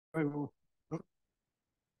trying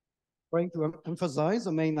to emphasize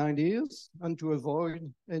the main ideas and to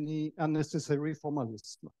avoid any unnecessary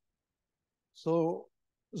formalism. So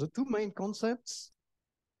the two main concepts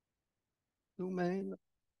are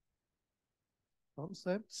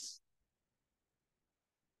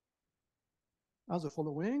the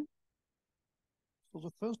following. So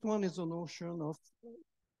the first one is the notion of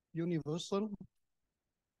universal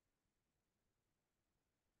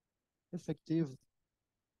effective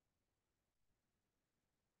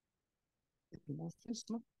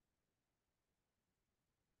epimorphism.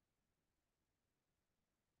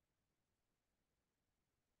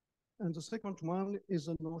 And the second one is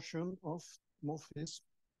the notion of morphism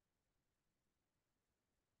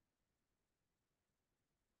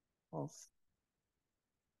of,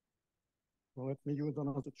 well, let me use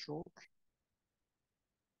another chalk,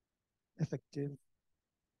 effective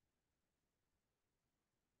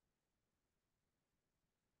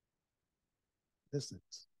descent.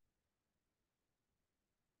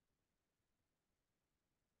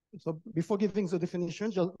 So before giving the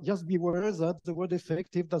definition, just be aware that the word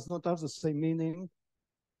effective does not have the same meaning.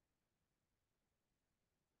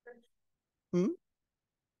 Hmm?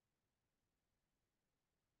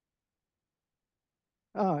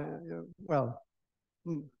 Well,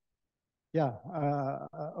 yeah,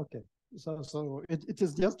 okay. So it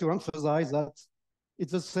is just to emphasize that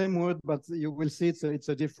it's the same word, but you will see it's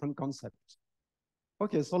a different concept.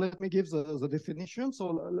 Okay, so let me give the definition.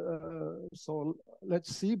 So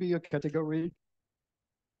let's see, be a category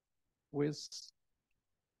with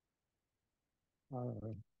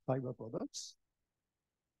fiber products.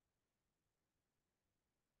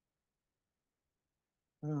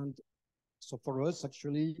 And so for us,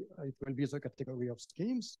 actually, it will be the category of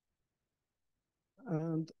schemes.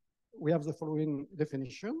 And we have the following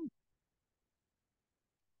definition.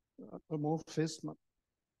 A morphism,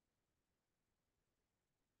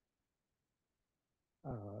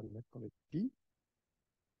 let's call it P,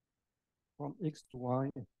 from X to Y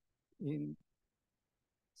in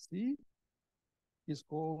C is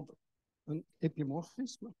called an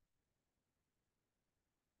epimorphism.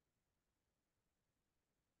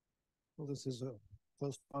 So this is the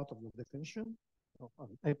first part of the definition of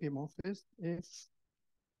an epimorphism. If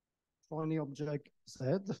for any object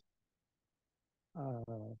Z,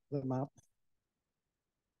 the map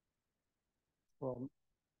from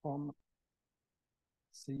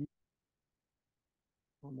C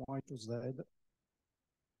from Y to Z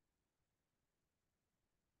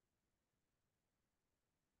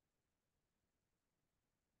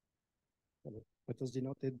it is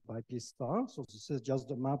denoted by P star. So this is just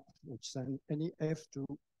the map which sends any F to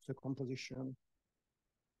the composition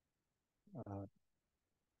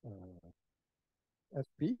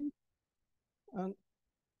FP. And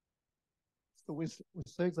so we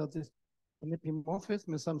say that this an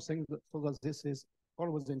epimorphism is something so that this is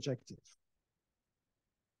always injective.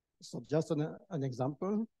 So just an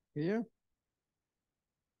example here.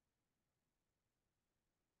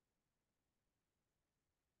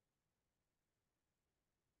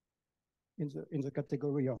 In the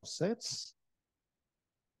category of sets,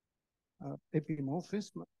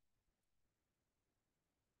 epimorphism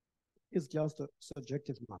is just a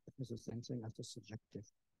surjective map. It's the same thing as the surjective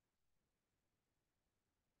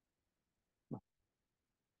map.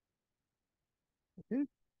 Okay,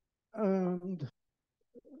 and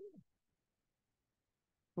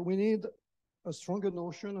so we need a stronger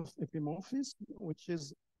notion of epimorphism, which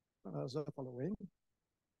is the following.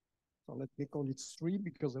 So let me call it 3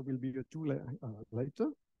 because there will be a 2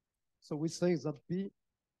 later. So we say that P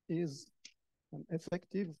is an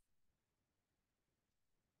effective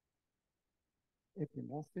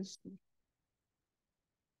epimorphism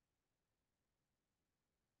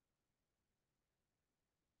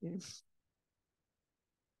if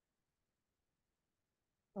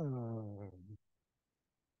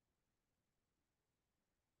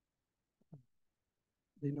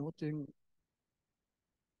denoting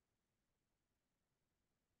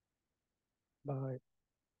by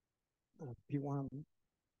P1.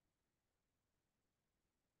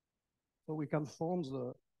 So we can form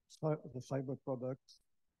the fiber product.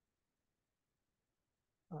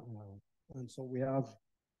 And so we have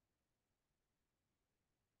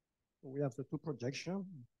the two projections.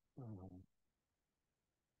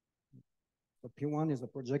 So P1 is a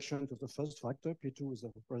projection to the first factor, P2 is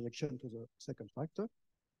a projection to the second factor.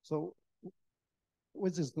 So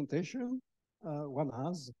with this notation, one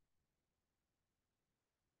has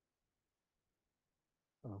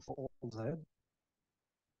for all Z,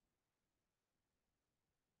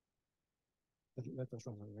 let us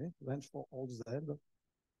run away, then for all Z,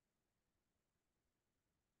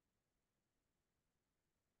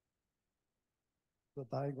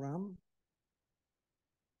 the diagram.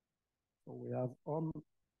 So we have om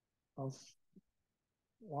of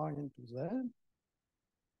y into z.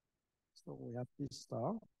 So we have P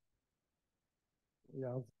star. We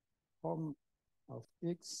have om of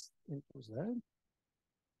x into z.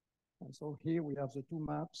 And so here we have the two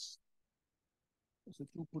maps, the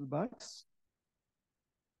two pullbacks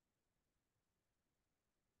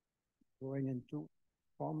going into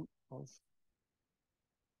form of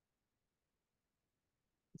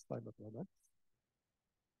this fiber product.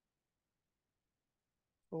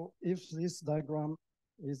 So if this diagram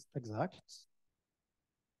is exact,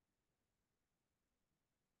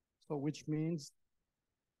 so which means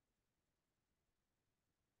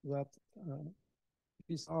that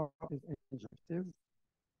these R is injective,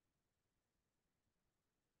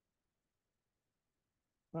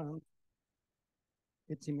 and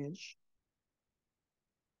its image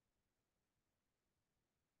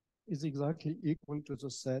is exactly equal to the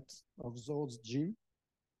set of those G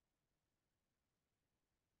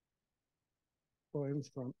going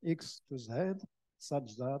from X to Z,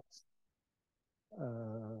 such that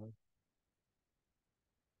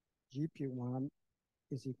GP1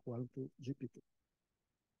 is equal to GP2.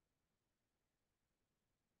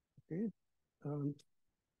 Okay, and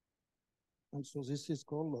so this is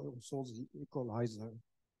called also the equalizer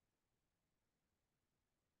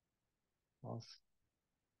of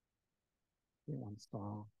P1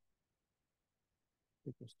 star,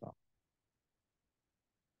 P2 star.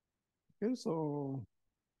 Okay, so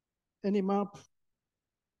any map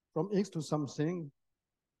from X to something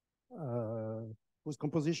whose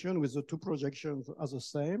composition with the two projections are the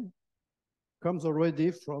same comes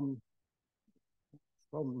already from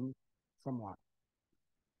Y.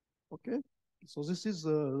 Okay, so this is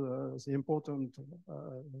the important,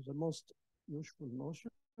 the most useful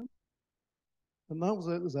notion. And now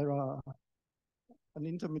there are an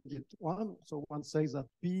intermediate one. So one says that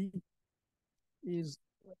P is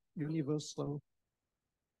universal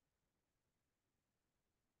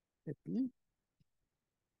AP,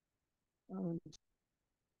 and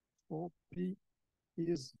so P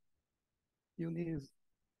is univ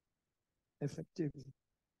effective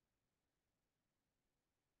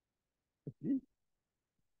AP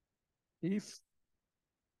if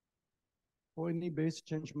for any base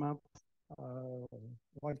change map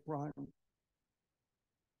y prime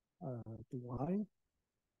to y,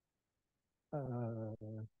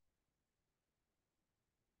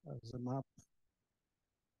 the map,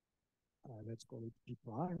 let's call it P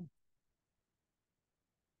prime,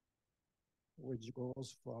 which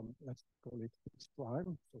goes from, let's call it X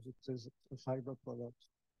prime, so this is a fiber product.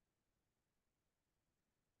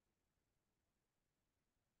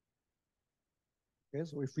 Okay,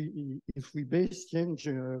 so if we base change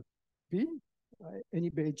P, any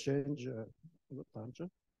base change of the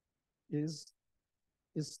tangent is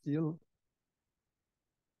still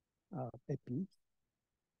AP,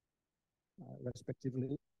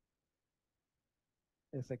 respectively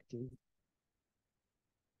effective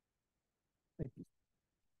AP.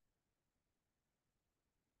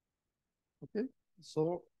 Okay,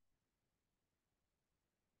 so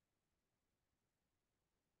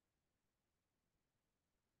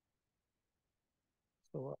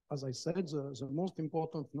as I said, the most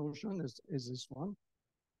important notion is this one,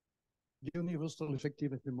 universal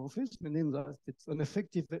effective epimorphism, meaning that it's an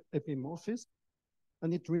effective epimorphism,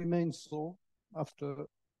 and it remains so after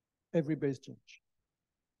every base change.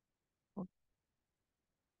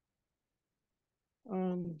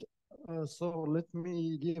 And so let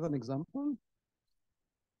me give an example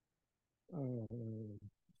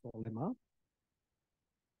for lemma,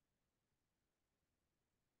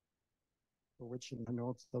 which in my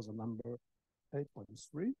notes has a number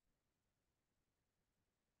 8.3.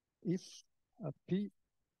 If P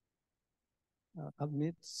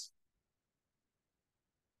admits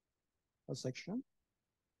a section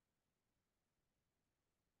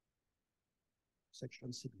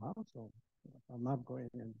sigma, so I'm not going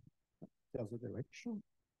in the other direction,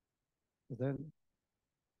 then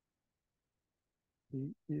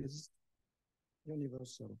P is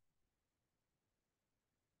universal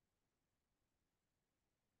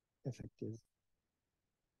effective.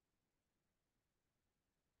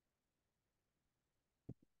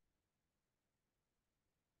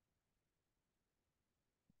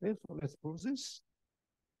 Okay, so let's prove this.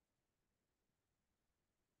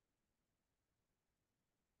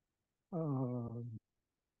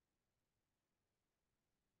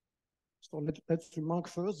 So let's remark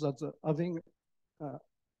first that having a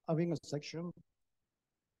section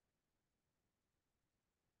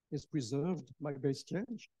is preserved by base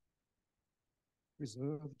change,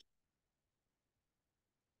 preserved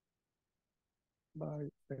by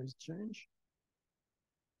phase change.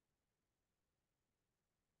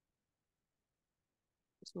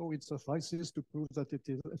 So it suffices to prove that it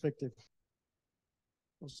is effective.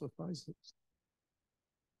 It suffices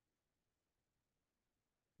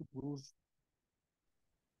to prove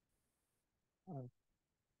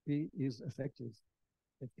P is effective.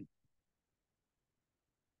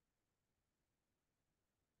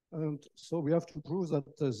 And so we have to prove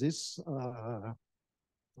that this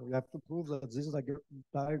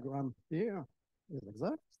diagram here is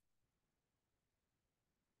exact.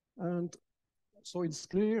 And so it's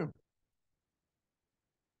clear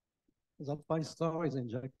that pi star is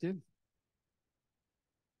injective.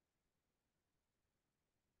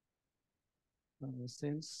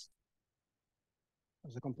 Since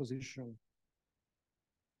the composition,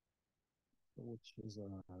 which is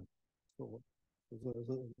so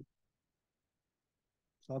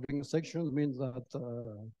having a section means that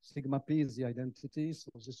sigma p is the identity. So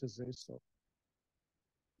this is this. So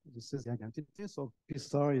this is the identity. So p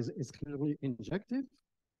star is clearly injective.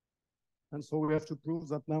 And so we have to prove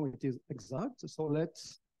that now it is exact. So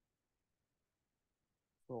let's,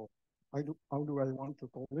 so how do I want to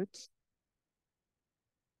call it?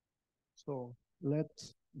 So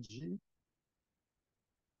let G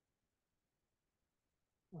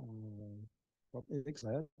from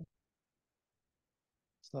XZ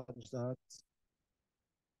such that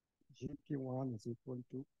GP1 is equal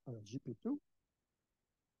to GP2,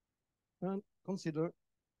 and consider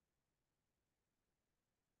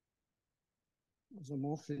the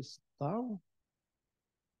morphism tau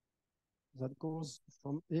that goes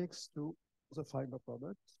from X to the fiber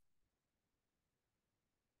product,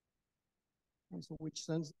 and so which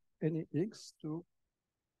sends any X to,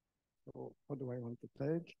 so what do I want to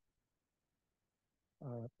take?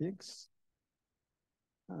 X,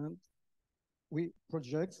 and we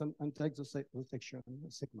project and take the section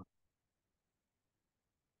sigma.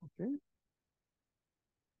 Okay.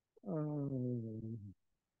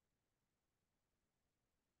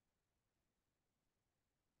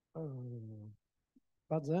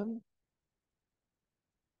 But then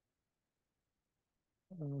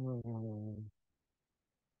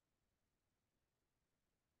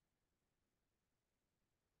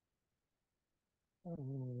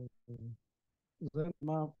then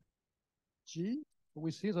map G,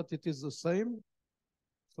 we see that it is the same.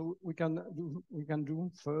 So we can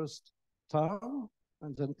do first tau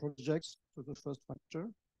and then project to the first factor,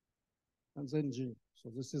 and then G. So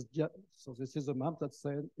this is a map that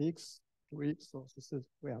said X to X. So this is,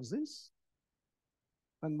 we have this,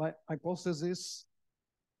 and my hypothesis,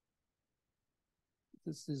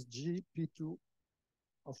 this is GP2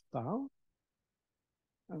 of tau,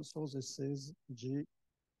 and so this is G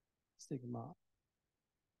sigma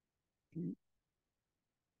P.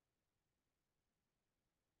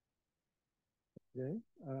 Okay,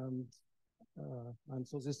 and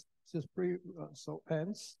so this is so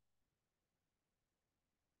hence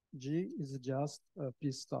G is just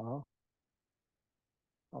P star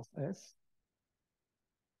of F,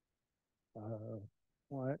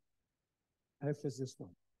 where F is this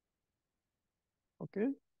one. Okay,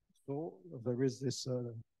 so there is this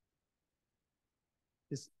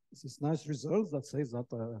this nice result that says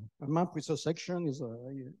that a map with a section is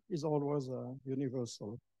always a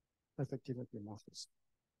universal effective epimorphism.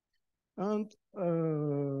 And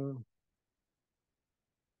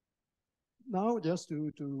now just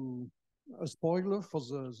to a spoiler for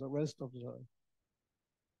the rest of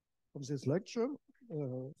this lecture,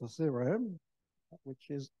 the theorem, which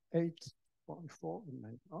is 8.4 in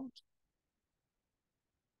my note,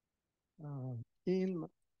 in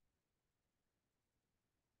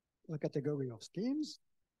the category of schemes.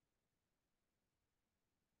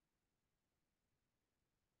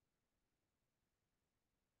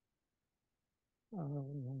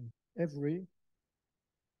 Every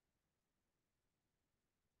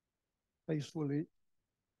faithfully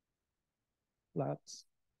flat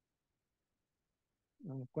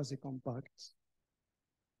quasi-compact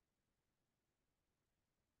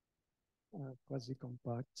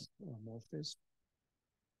morphism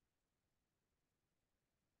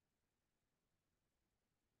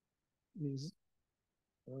is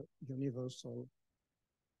universal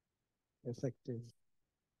effective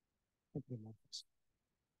epimorphism.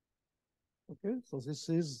 Okay, so this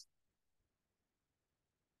is,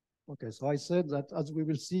 okay, so I said that as we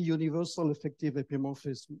will see, universal effective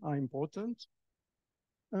epimorphism are important,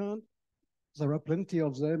 and there are plenty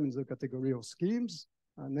of them in the category of schemes,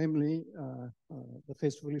 namely the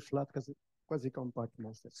faithfully flat quasi-compact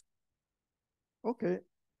morphism. Okay,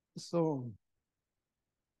 so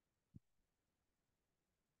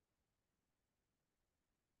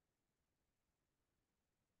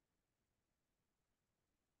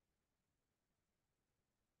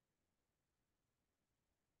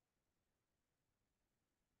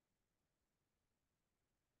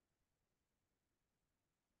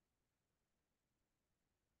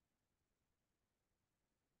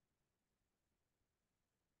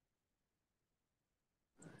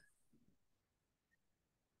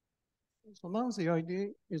So now the idea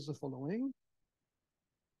is the following.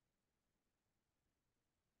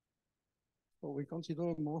 So we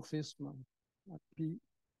consider morphism at P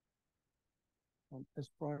from S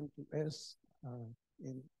prime to S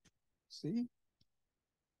in C.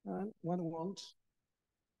 And one wants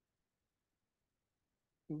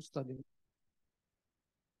to study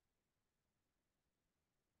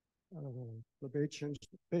the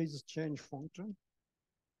base change function.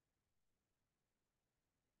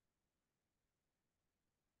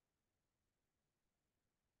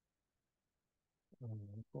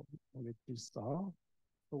 Call it P star,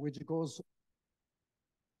 which goes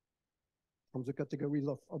from the categories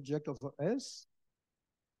of object over S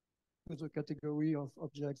to the category of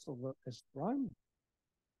objects over S prime.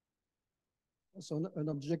 So an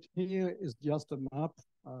object here is just a map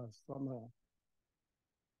from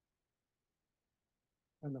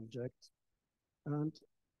an object. And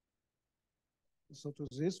so to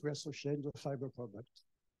this, we associate the fiber product.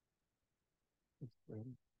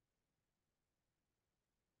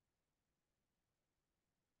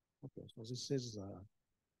 Okay, so this is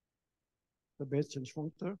the base change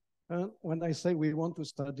functor. And when I say we want to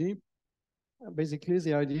study, basically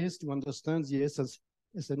the idea is to understand the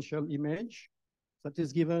essential image that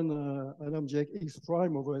is given an object X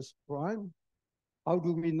prime over S prime. How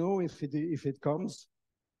do we know if it is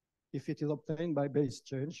obtained by base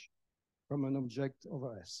change from an object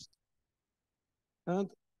over S?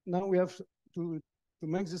 And now we have to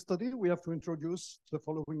make this study, we have to introduce the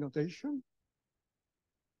following notation.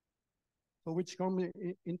 So which come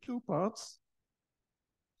in two parts.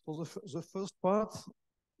 So the first part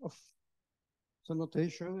of the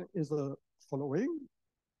notation is the following.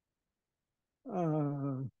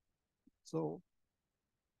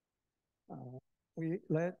 We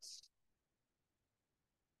let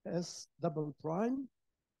S double prime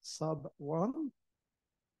sub 1.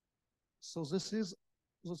 So this is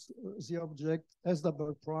the object S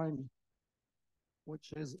double prime,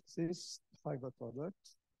 which is this fiber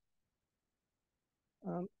product.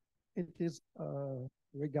 And it is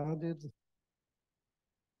regarded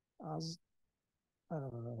as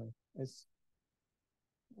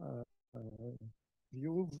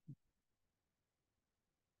viewed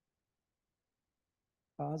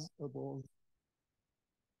as above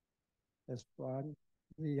S prime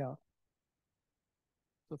via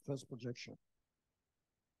the first projection.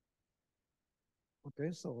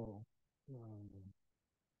 Okay, so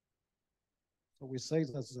we say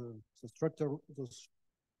that the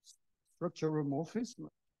structural morphism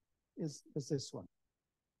is this one.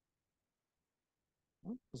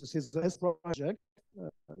 This is the S project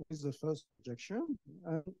with the first projection,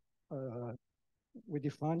 and we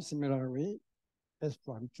define similarly S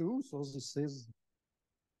prime 2. So this is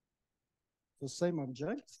the same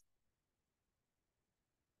object,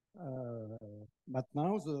 but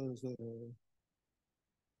now the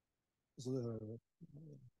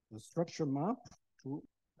structure map to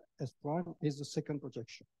S prime is the second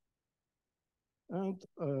projection. And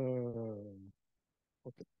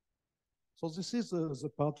okay, so this is the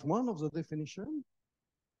part one of the definition.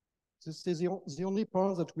 This is the only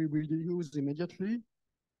part that we will use immediately.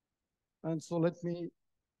 And so let me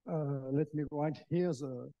write here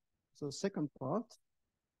the second part,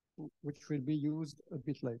 which will be used a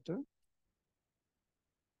bit later.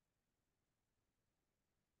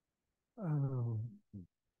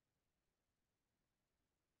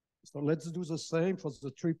 So let's do the same for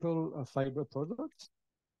the triple fiber product.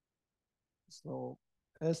 So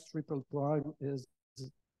S triple prime is the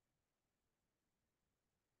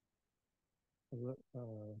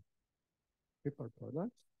triple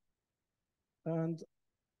product. And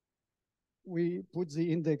we put the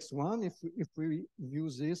index 1 if we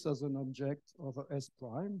use this as an object of S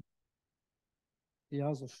prime.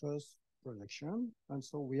 Here's the first projection. And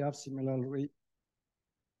so we have similarly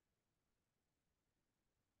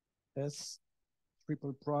S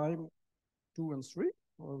triple prime 2 and 3,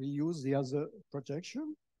 or we use the other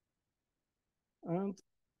projection. And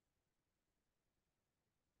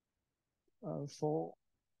for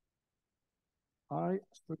I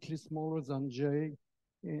strictly smaller than J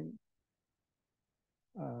in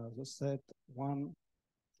the set 1,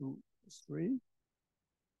 2, 3,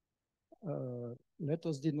 let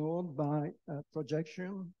us denote by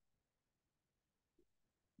projection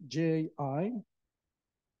Ji.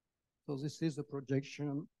 So this is a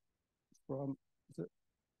projection from the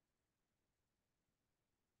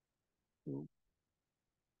to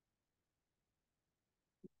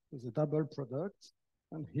the double product,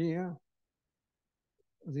 and here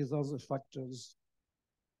these are the factors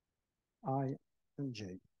I and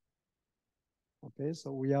J. Okay,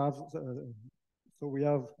 so we have So we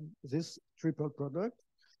have this triple product,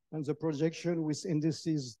 and the projection with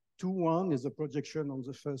indices 2, 1 is a projection on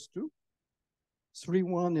the first two. 3,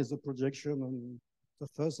 1 is a projection on the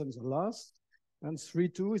first and the last, and 3,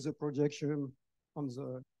 2 is a projection on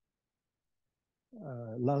the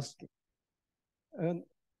last two. And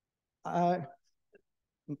I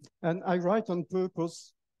write on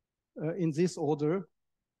purpose in this order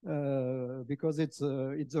because it's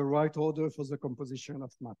the right order for the composition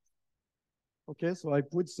of map. Okay, so I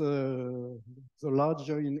put the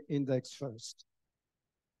larger index first.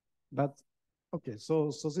 But okay,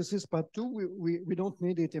 so this is part 2. We don't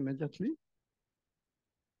need it immediately.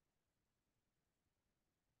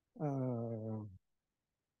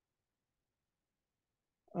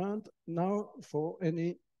 And now for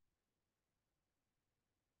any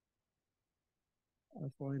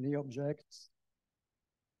object.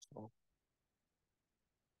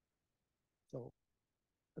 So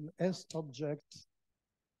an S object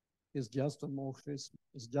is just a morphism.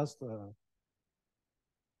 It's just a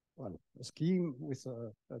scheme with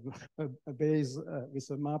a base with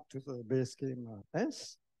a map to the base scheme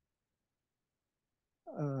S.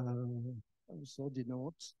 Also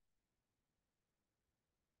denote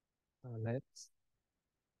let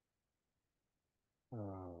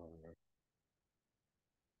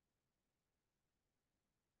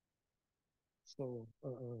so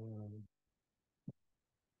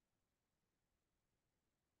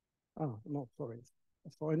no, sorry.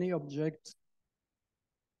 For any object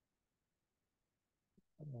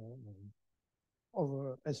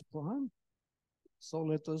over S prime, so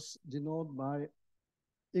let us denote by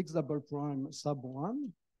X double prime sub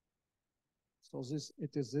 1. So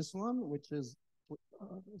it is this one, which is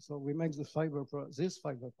so we make the this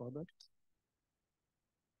fiber product.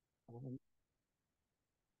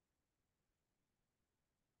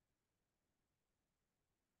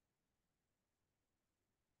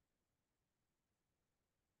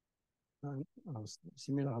 And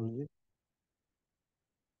similarly,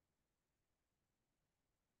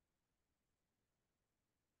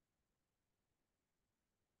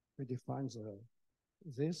 we define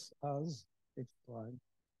this as X prime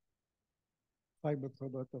fiber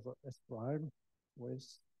product of S prime with.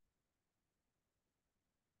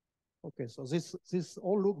 Okay, so this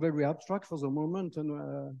all look very abstract for the moment,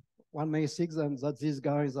 and one may think that these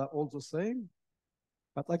guys are all the same,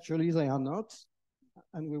 but actually they are not,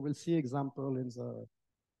 and we will see example in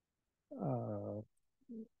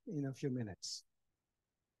a few minutes.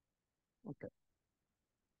 Okay.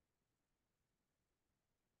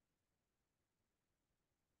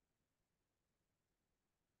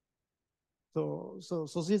 So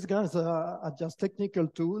these guys are just technical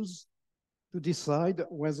tools to decide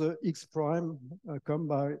whether X prime come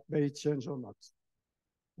by change or not.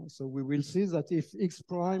 So we will see that if X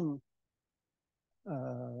prime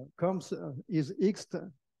comes is X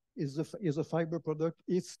is a fiber product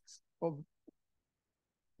of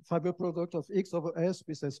X over S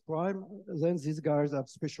with S prime, then these guys have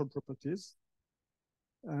special properties.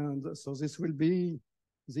 And so this will be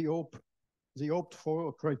the opt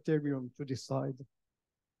for criterion to decide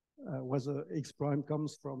whether X prime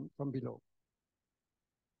comes from below.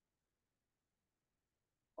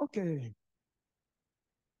 Okay.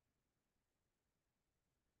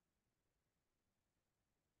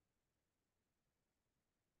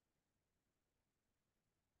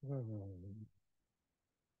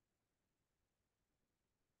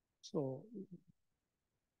 So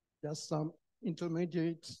just some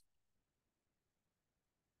intermediate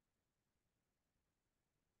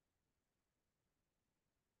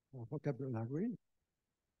vocabulary.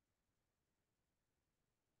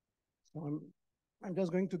 So I'm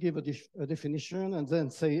just going to give a definition and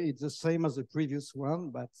then say it's the same as the previous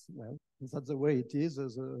one, but well, that's the way it is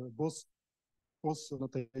as both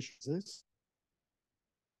notations.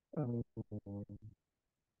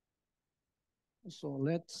 So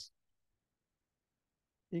let's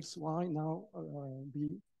xy now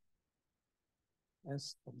be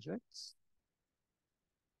S objects.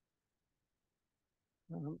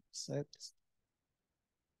 Set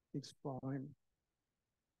X prime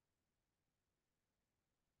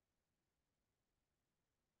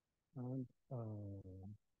and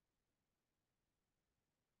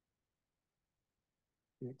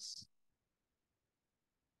X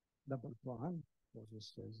double prime. So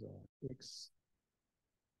this is X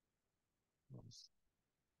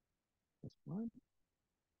prime.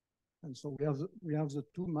 And so we have the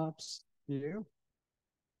two maps here.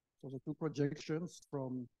 So the two projections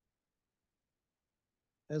from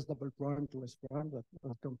S double prime to S prime that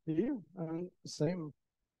come here, and same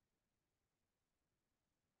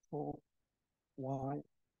for Y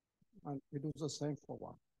and we do the same for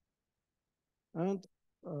y. And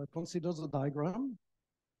consider the diagram.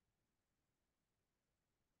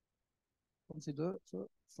 Consider the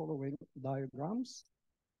following diagrams.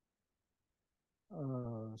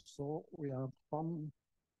 So we have from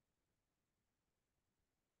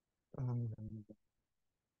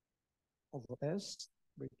over S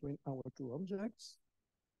between our two objects.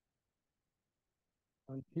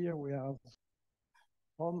 And here we have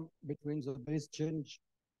from between the base change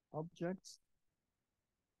objects.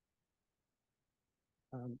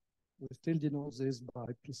 And we still denote this by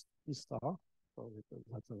P star. So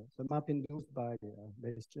that's the map induced by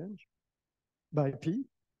base change, by P,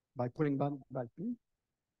 by pulling back by P.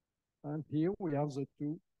 And here we have the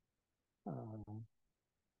two,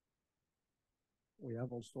 we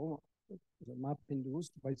have also the map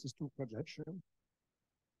induced by these two projections.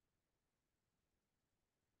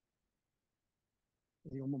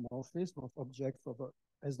 The homomorphism of objects over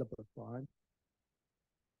S double prime.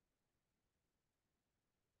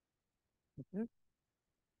 Okay.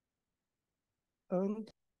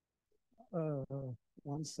 And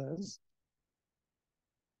one says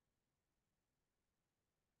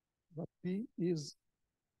that P is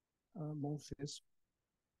a morphism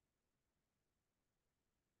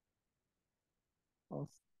of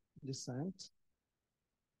descent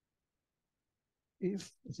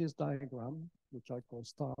if this diagram, which I call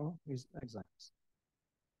star, is exact.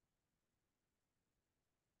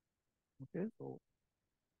 Okay, so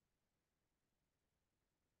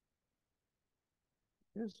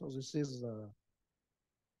this is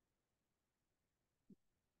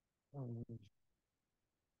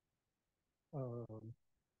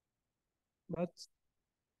but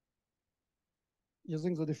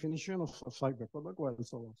using the definition of fiber product, well,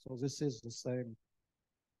 so this is the same.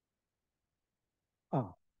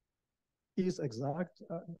 Is exact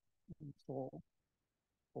for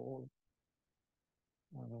all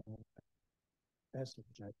S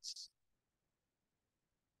objects.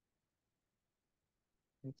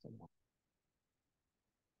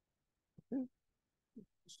 Okay.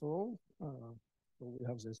 So we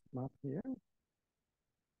have this map here.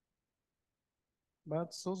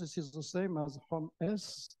 But so this is the same as from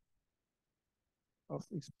S of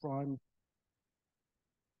X prime.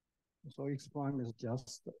 So X prime is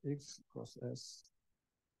just X cross S.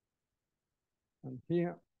 And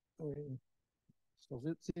here, so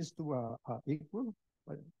these two are equal.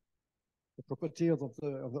 But the property of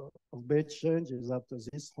base change is that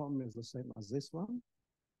this one is the same as this one.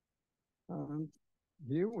 And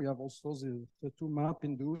here we have also the two map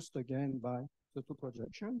induced again by the two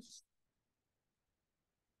projections.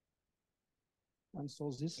 And so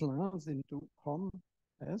this lands into from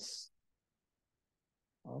S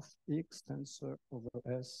of X tensor over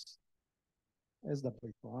S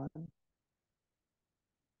double prime.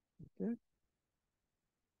 Okay.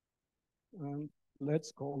 And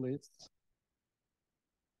let's call it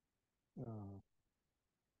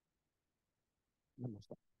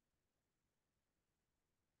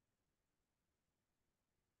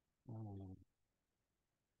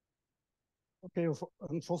okay,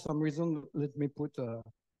 and for some reason, let me put a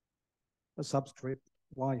subscript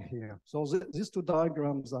Y here. So these two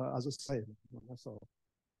diagrams are the same.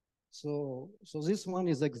 So this one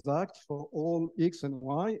is exact for all X and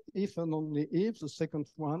Y, if and only if the second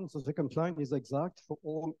line is exact for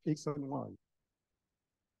all X and Y.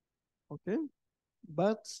 Okay,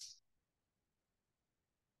 but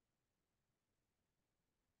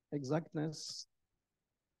exactness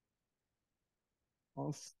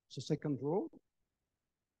of the second row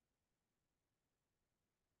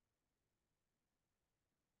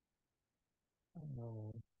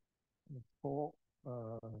for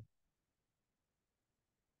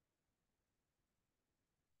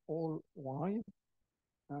all Y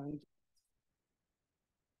and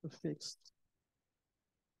the fixed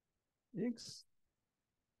X.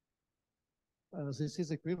 This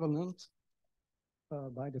is equivalent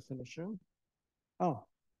by definition.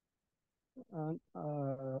 And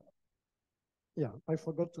yeah, I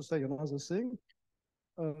forgot to say another thing.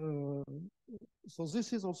 So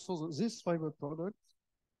this is also, this fiber product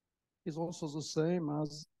is also the same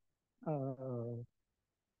as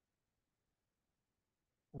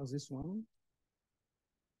this one.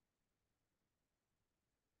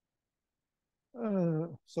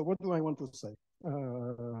 So what do I want to say?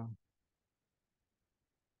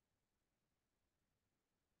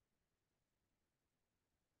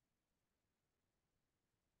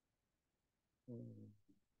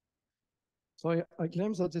 So I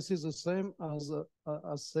claim that this is the same as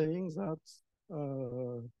saying that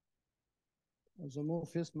the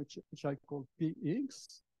morphism which I call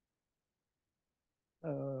Px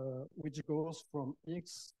which goes from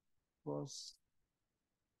X cross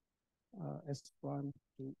S prime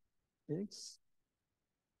to X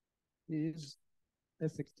is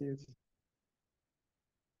effective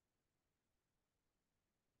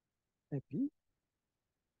AP.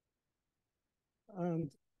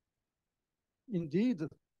 And indeed,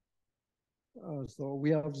 so we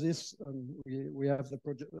have this, we have the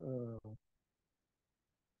project.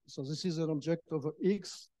 So this is an object over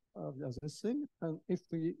X as this thing. And if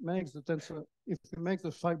we make the tensor, if we make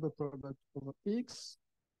the fiber product over X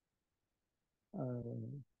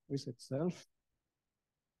with itself,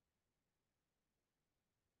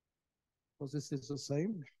 so this is the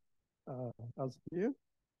same as here.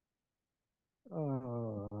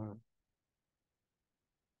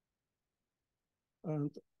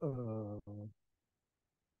 And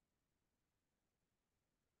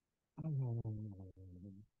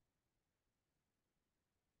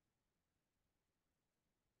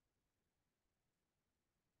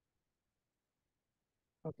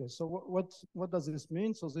okay, so what does this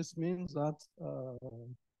mean? So this means that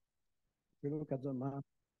if we look at the map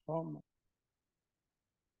form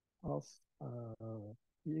of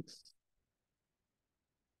X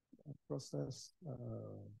process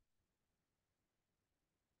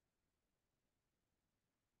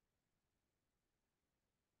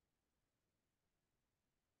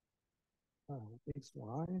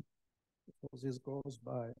XY, so this goes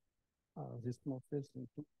by this morphism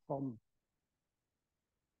to from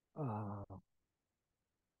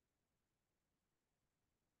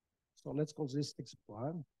so let's call this X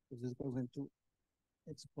prime. So this goes into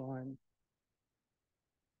X prime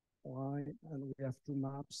Y, and we have two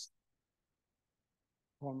maps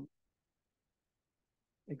from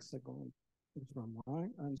hexagon from Y,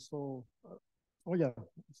 and so oh yeah,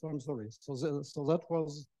 so I'm sorry. So so that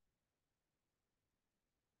was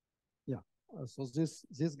yeah. So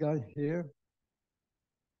this guy here,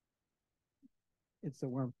 it's the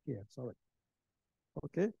one here. Sorry.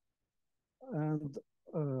 Okay, and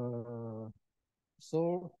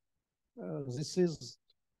so this is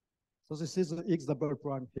the X double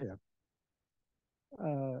prime here,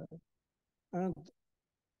 and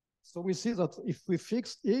so we see that if we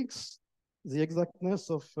fix X, the exactness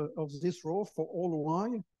of this row for all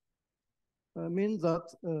Y means that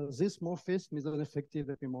this morphism is an effective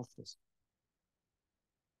epimorphism.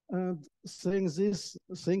 And saying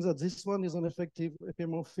that this one is an effective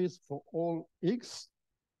epimorphism for all X,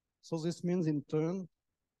 so this means in turn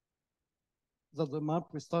that the map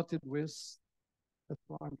we started with, F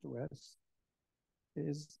prime to S,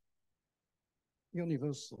 is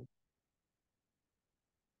universal,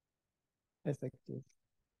 effective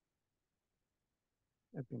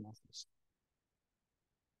epimorphism.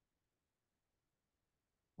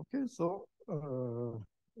 Okay, so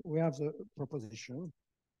we have the proposition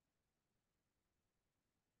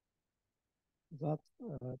that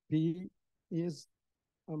P is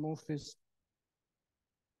a morphism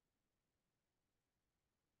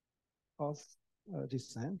of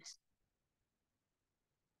descent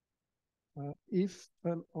if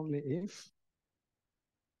and only if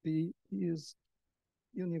P is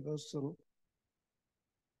universal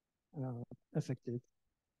effective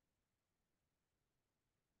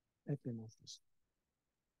epimorphism.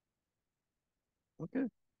 Okay.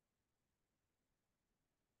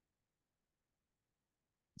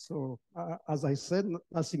 So as I said,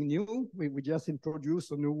 nothing new. We just introduce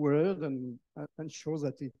a new word and show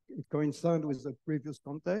that it coincides with the previous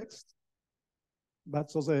context. But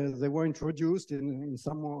so they were introduced in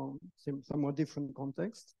some more different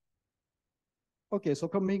context. Okay, so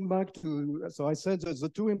coming back to, so I said that the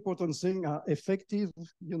two important things are effective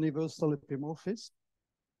universal epimorphism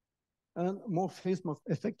and morphism of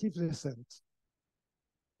effective descent.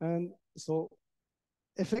 And so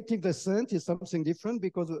effective descent is something different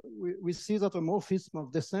because we see that a morphism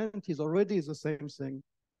of descent is already the same thing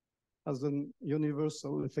as a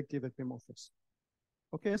universal effective epimorphism.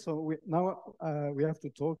 Okay, so now we have to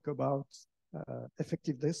talk about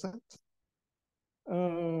effective descent.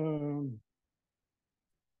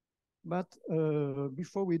 But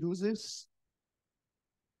before we do this,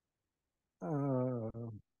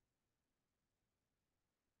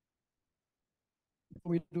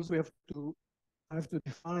 we have to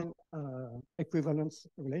define equivalence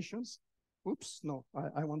relations. Oops, no,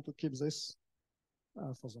 I want to keep this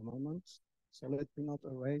for the moment. So let me not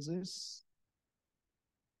erase this.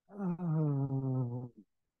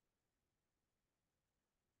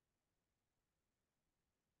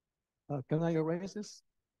 Can I erase this?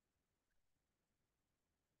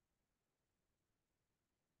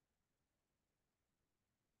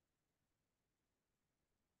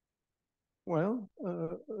 Well,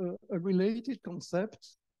 a related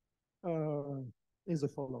concept is the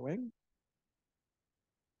following.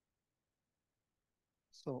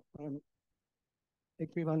 So an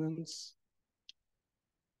equivalence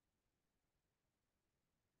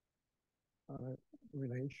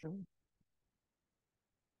relation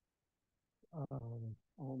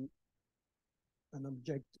on an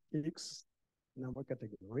object X in our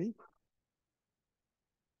category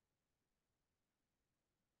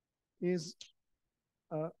is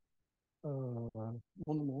a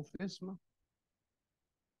monomorphism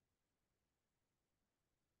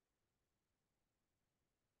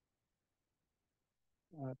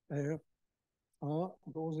R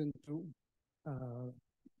goes into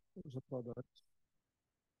the product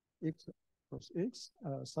X cross X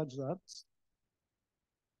such that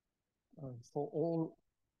for all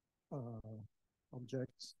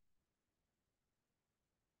objects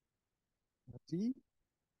T,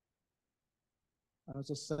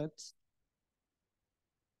 the set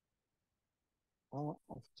R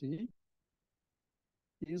of T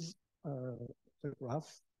is the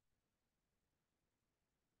graph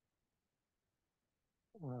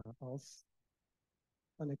of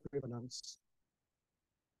an equivalence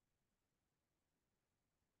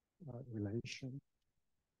relation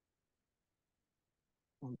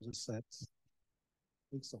on the set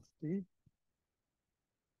X of T.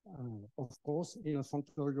 Of course, in a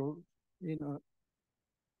functorial,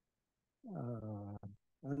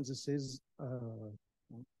 and this is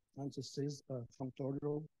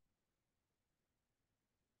functorial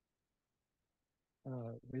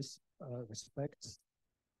with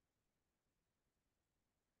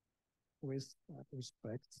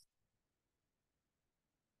respect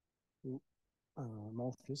to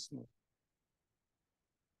morphism.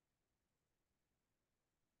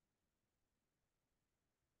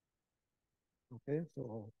 Okay,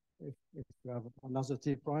 so if you have another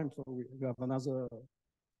T prime, so we have another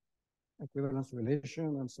equivalence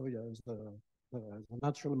relation, and so yeah, the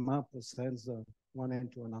natural map sends one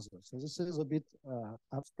end to another. So this is a bit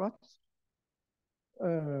abstract.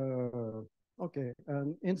 Okay,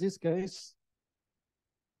 and in this case,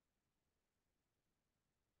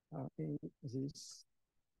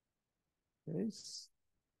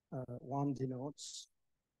 one denotes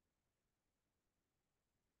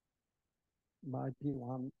by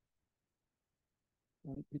P1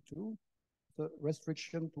 and P2 the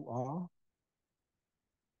restriction to R,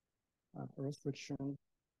 restriction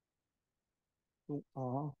to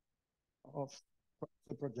R of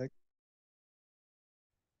the project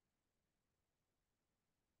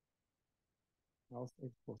of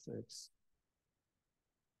X cross X.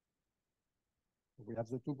 We have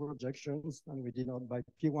the two projections, and we denote by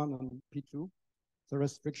P1 and P2 the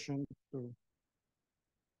restriction to.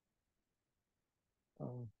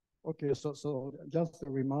 Okay, so just a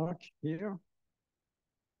remark here.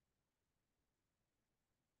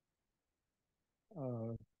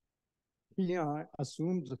 Here I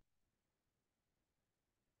assumed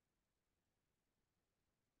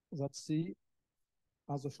that C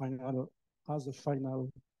as a final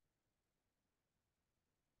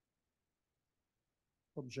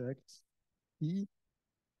object E,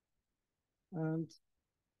 and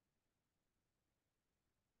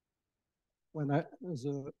when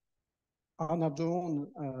the unadorned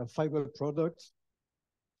fiber product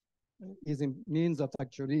means that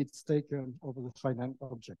actually it's taken over the finite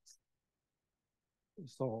object.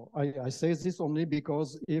 So I say this only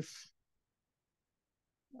because if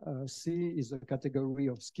C is a category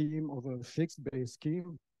of scheme of a fixed base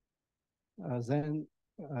scheme, then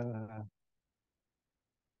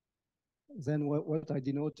what I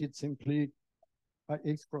denoted simply by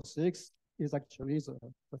X cross X is actually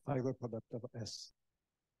the fiber product of S.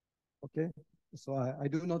 Okay, so I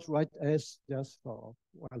do not write S just for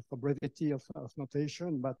brevity of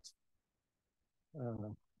notation, but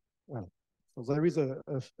so there is a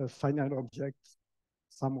finite object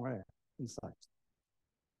somewhere inside.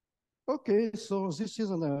 Okay, so this is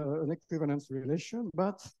an equivalence relation,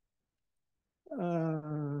 but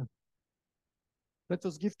let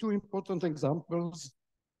us give two important examples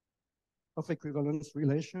of equivalence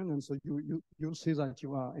relation, and so you'll see that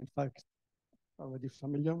you are in fact already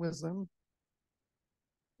familiar with them.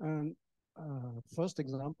 And first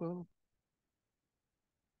example,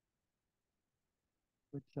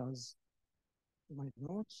 which has my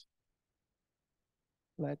notes,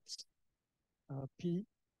 let P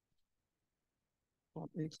from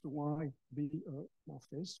X to Y be a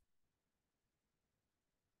morphism.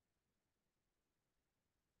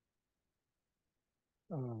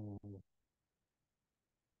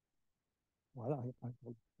 Well, I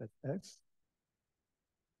call that F.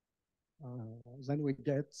 then we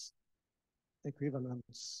get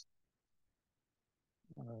equivalence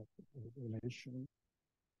relation,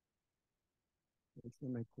 which we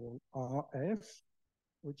may call RF,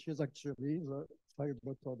 which is actually the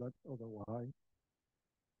fiber product of the Y.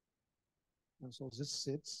 And so this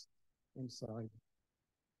sits inside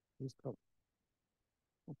this column.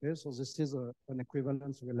 Okay, so this is an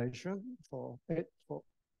equivalence relation for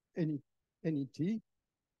any t.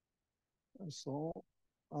 And so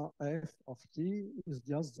Rf of t is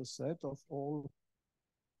just the set of all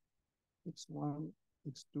x1,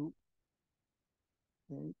 x2,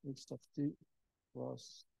 and x of t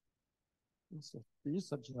plus x of t,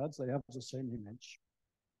 such that they have the same image.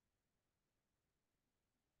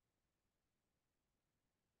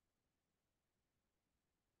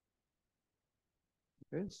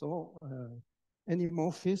 Okay, so any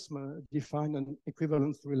morphism define an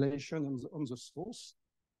equivalence relation on the source,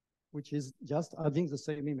 which is just having the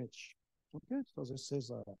same image. Okay, so this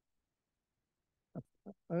is a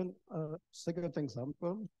second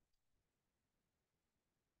example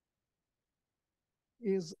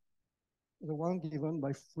is the one given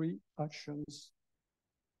by three actions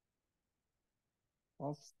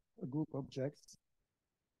of a group object.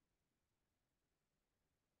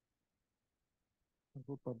 A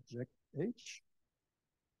group object H.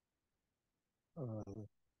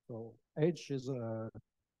 So H is a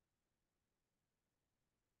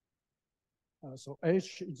so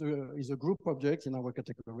H is a group object in our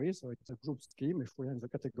category. So it's a group scheme if we are in the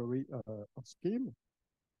category of scheme.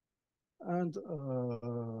 And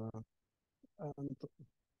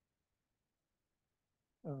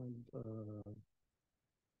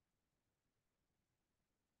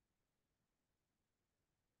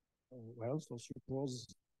well, so suppose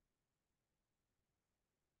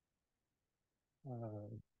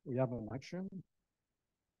we have an action.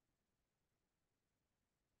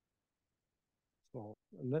 So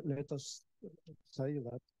let us say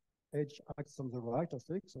that H acts on the right of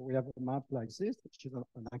X. So we have a map like this, which is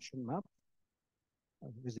an action map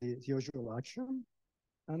with the usual action.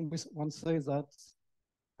 And one says that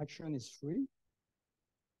action is free.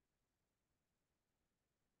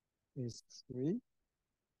 Is free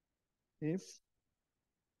if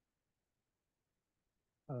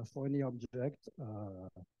for any object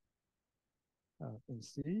in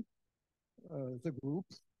C, the group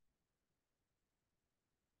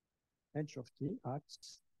H of T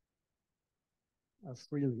acts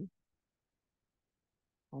freely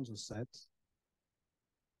on the set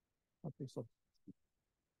of X of T.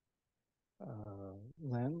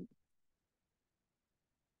 Then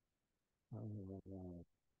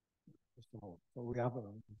so we have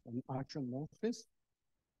an action morphism.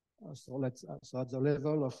 So let's so at the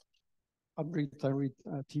level of arbitrary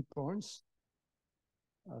T points.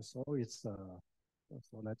 So it's so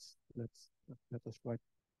let us write.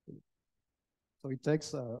 So it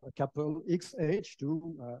takes a couple XH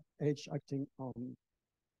to H acting on.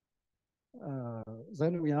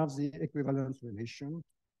 Then we have the equivalence relation.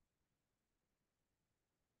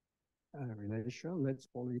 Let's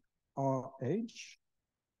call it RH.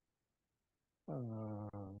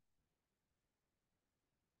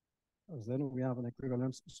 Then we have an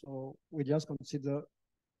equivalence. So we just consider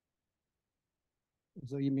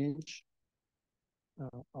the image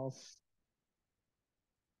of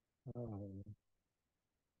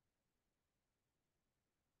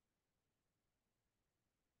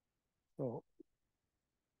so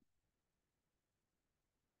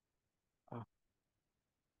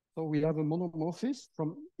we have a monomorphism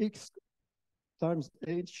from X times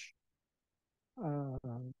H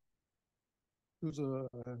to the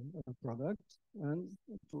product, and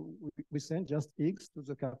we send just X to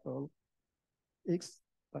the couple X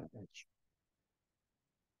times H.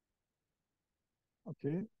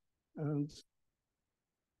 Okay, and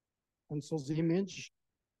so the image,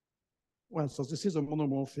 well, so this is a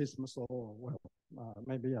monomorphism. So well,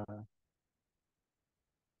 maybe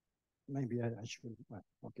I should. Well,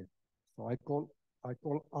 okay, so I call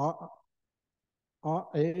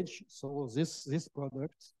RH. So this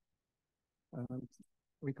product, and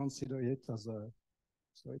we consider it as a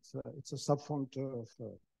it's a subfunctor of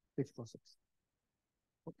X plus X.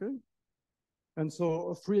 Okay. And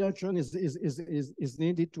so free action is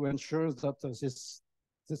needed to ensure that this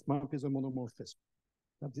map is a monomorphism,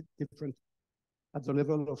 that it's different at the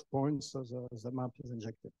level of points as the map is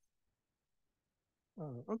injected.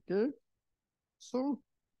 Okay, so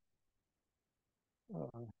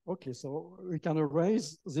okay, so we can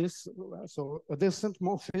erase this. So a descent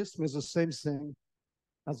morphism is the same thing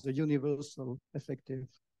as the universal effective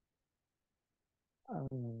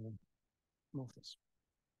morphism.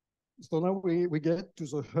 So now we get to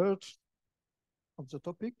the hurt the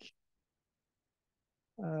topic,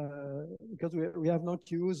 because we have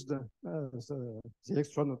not used the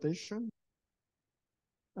extra notation.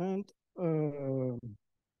 And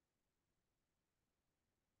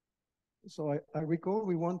so I recall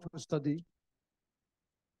we want to study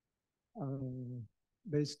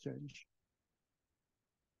base change.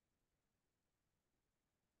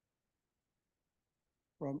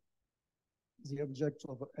 From the objects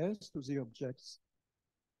of S to the objects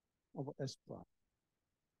of S prime.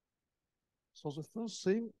 So the first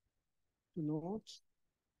thing to note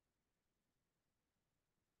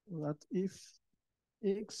that if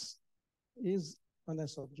X is an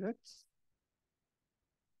S object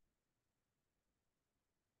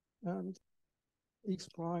and X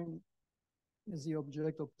prime is the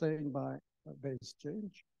object obtained by a base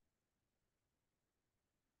change,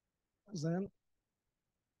 then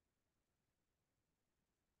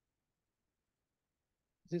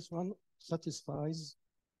this one satisfies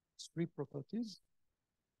three properties.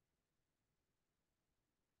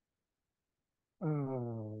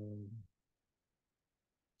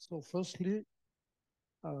 So firstly,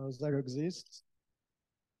 there exists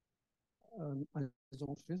an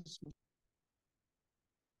isomorphism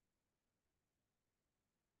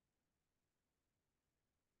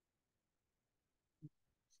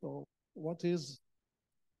so what is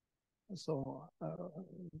so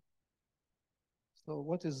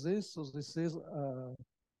what is this? So this is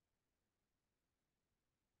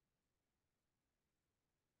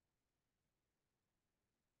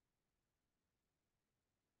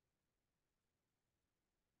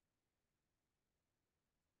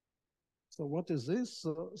so what is this?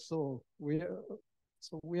 So we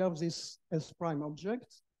have this S prime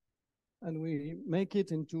object, and we make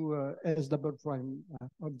it into a S double prime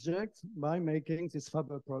object by making this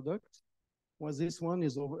Faber product, where this one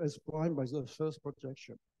is over S prime by the first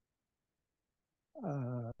projection.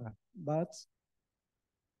 But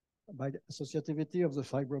by the associativity of the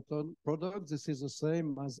fiber product, this is the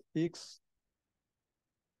same as X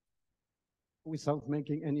without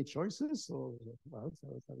making any choices. So, well,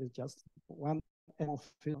 so there is just one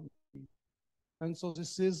morphism. And so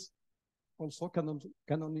this is also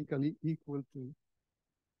canonically equal to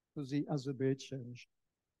the other base change.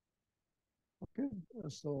 Okay,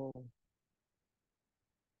 so,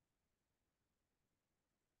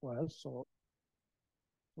 well, so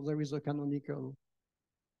there is a canonical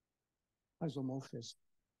isomorphism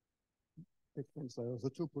between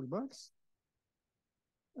the two pullbacks.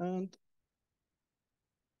 And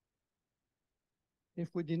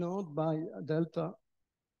if we denote by delta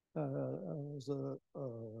the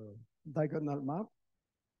diagonal map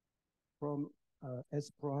from S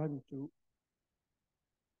prime to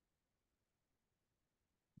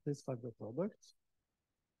this fiber product,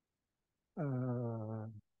 so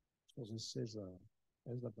this is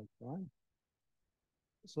S double prime.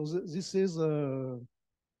 So this is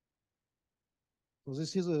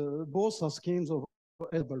both are schemes of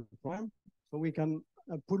S double prime. So we can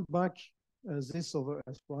pull back this over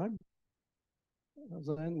S prime.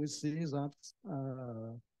 Then we see that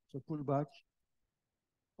the pullback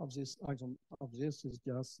of this is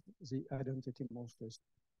just the identity morphism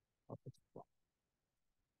of S prime.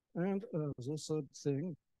 And the third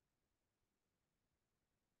thing,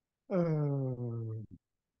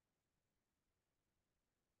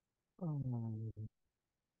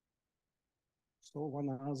 so one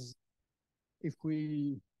has, if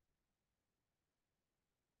we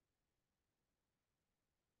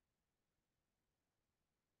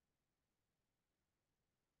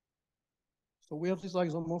so we have this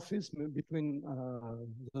isomorphism between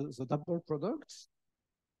the double products,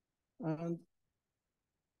 and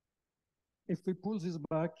if we pull this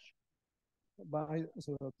back by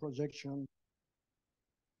the projection,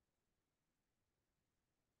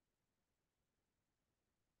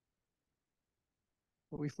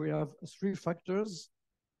 so if we have three factors,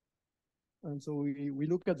 and so we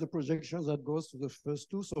look at the projections that goes to the first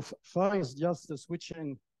two. So phi is just the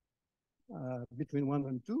switching between 1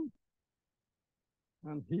 and 2.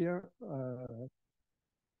 And here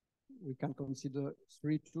we can consider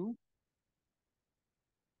 3, 2.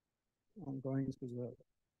 I'm going to the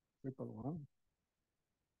triple one.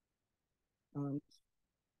 And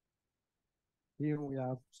here we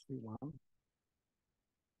have 3, 1.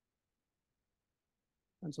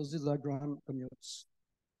 And so this diagram commutes.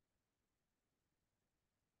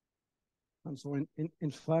 And so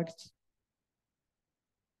in fact,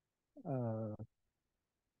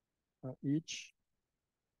 each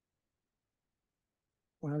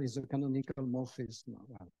well is a canonical morphism.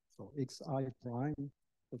 So xi prime.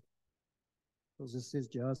 So this is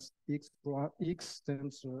just x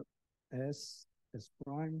tensor S S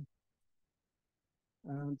prime,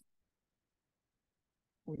 and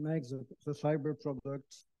we make the fiber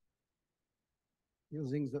product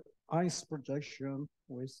using the ice projection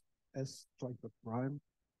with S triple prime.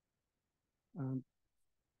 And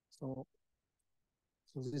so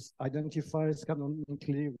this identifies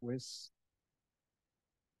canonically with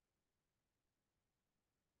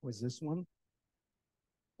this one.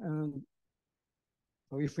 And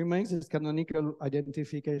so if we make this canonical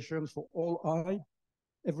identification for all I,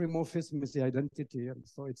 every morphism is the identity, and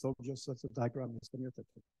so it's obvious that the diagram is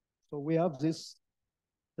commutative. So we have this,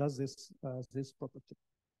 does this property.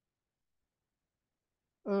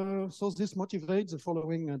 So this motivates the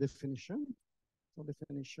following definition. So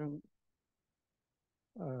definition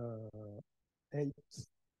 8.10.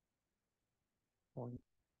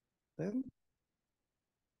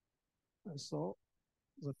 And so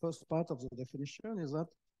the first part of the definition is that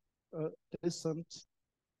descent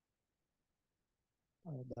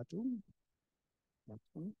datum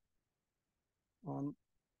on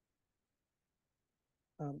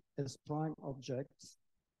S prime objects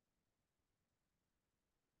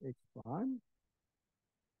X prime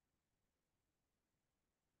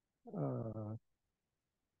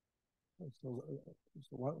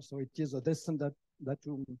so it is a descent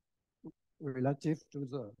datum relative to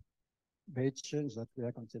the weight change that we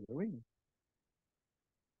are considering.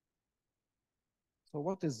 So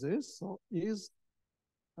what is this? So is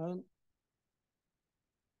an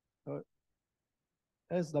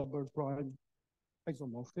S double prime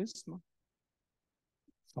isomorphism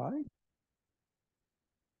phi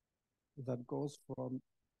that goes from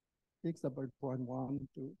X double prime 1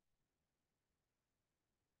 to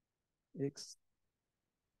X.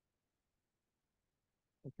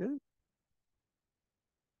 Okay.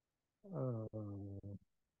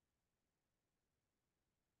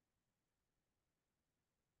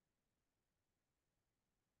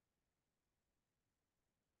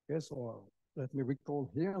 Yes, or let me recall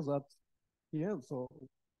here that here, so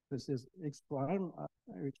this is X prime,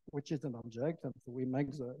 which is an object, and so we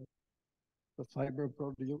make the fiber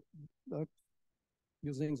product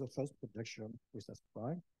using the first projection with S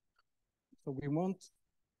prime. So we want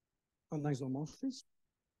an isomorphism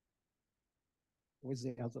with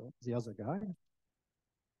the other guy.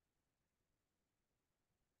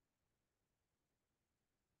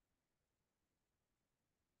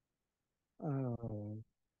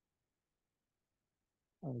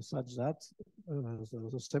 Such that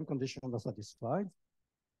the same conditions are satisfied.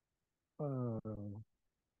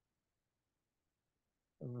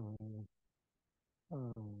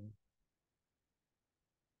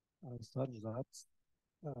 Such that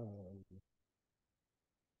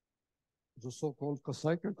the so-called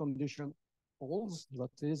cocycle condition holds,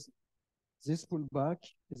 that is, this pullback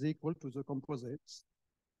is equal to the composites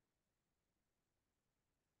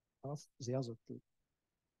of the other two.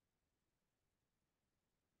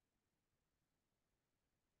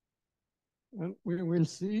 And we will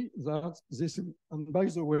see that this, and by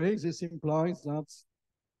the way, this implies that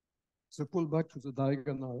the pullback to the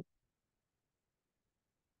diagonal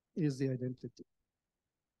is the identity.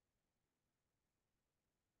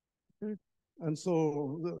 Okay. And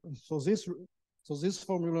so this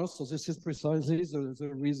formula, so this is precisely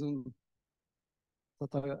the reason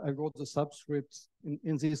that I wrote the subscript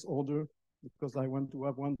in this order, because I want to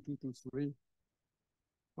have 1, 2, 2, 3.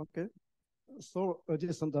 Okay. So a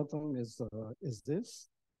descent datum is this,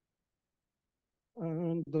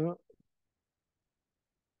 and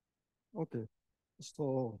okay.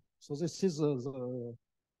 So this is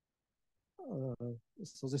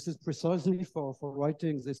so this is precisely for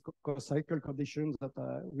writing this cocycle condition that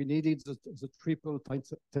we needed the triple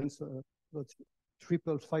the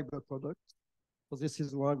triple fiber product. So this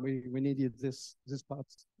is why we needed this part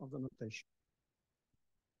of the notation.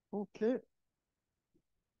 Okay.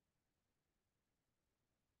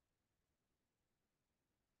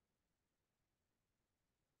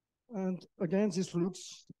 And again, this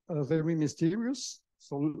looks very mysterious.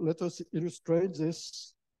 So let us illustrate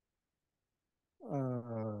this.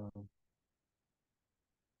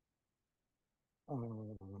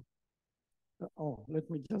 Let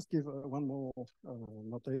me just give one more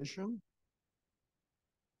notation.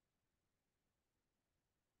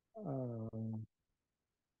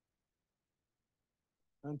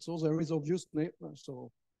 And so there is obvious, so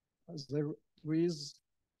there is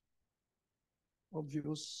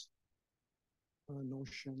obvious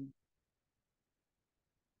notion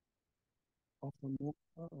of a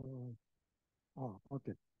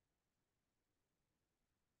okay.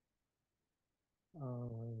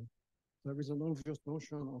 There is an obvious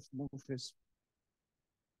notion of morphism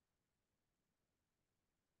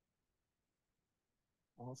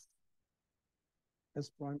of S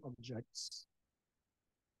prime objects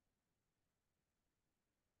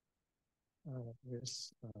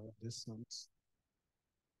with distance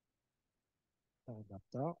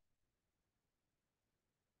data.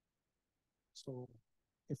 So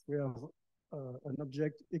if we have an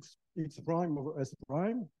object x prime over S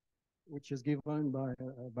prime, which is given by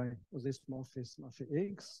this morphism of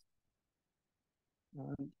X,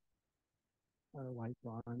 and Y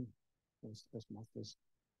prime is this morphism.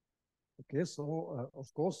 Okay, so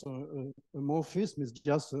of course, a morphism is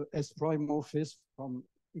just a S prime morphism from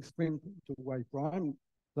X prime to Y prime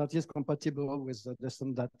that is compatible with the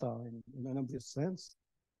distant data in an obvious sense.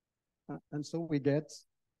 And so we get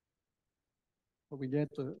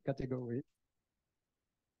a category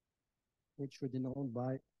which we denote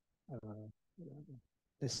by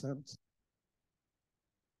descent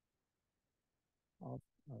of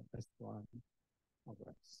S prime of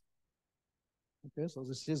S. Okay, so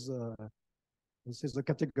this is the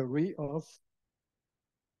category of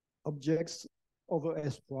objects over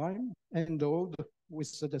S prime endowed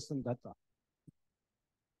with the distant data.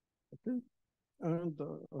 Okay, and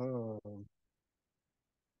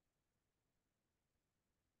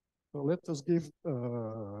so let us give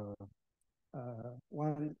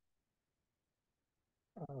one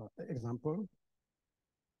example.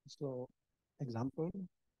 So example.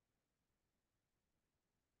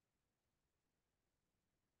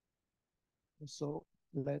 So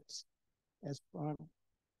let's S prime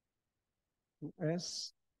to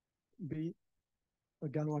S be a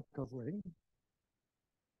Galois covering.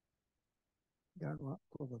 Galois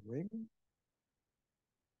covering.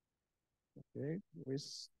 Okay,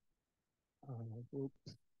 with group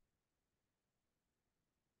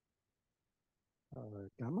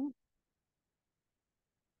gamma.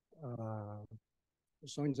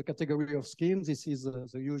 So in the category of schemes, this is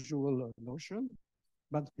the usual notion.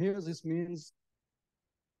 But here this means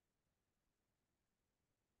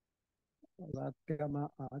that gamma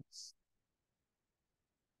acts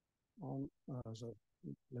on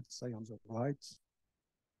let's say on the right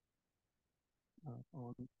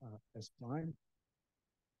on S prime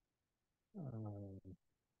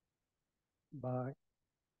by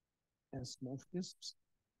S morphisms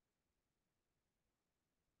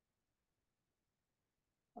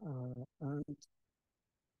and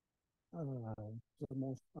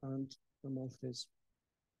the morphism.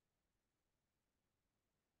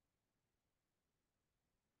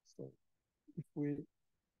 So if we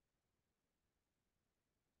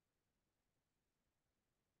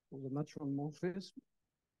for the natural morphism,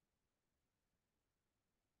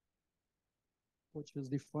 which is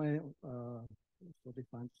defined,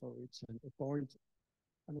 so it's a point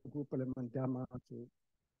and a group element gamma to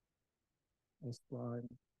S prime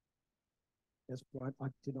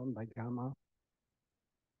acted on by gamma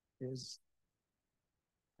is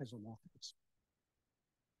isomorphism.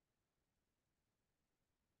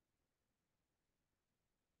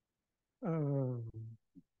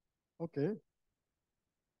 Okay.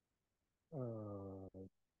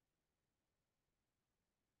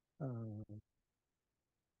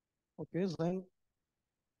 Okay, then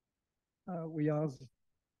we have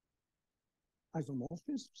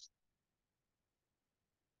isomorphisms.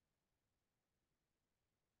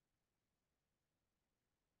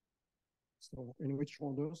 So in which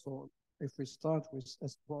order? So if we start with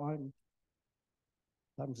S prime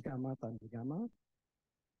times gamma,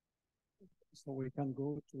 so we can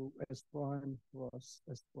go to S prime plus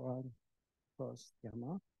S prime plus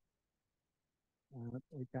gamma. And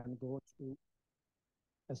we can go to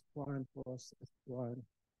S prime plus S prime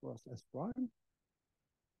plus S prime.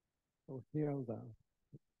 So here the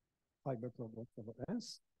fiber product over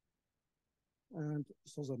S. And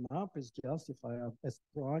so the map is just if I have S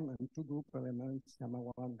prime and two group elements, gamma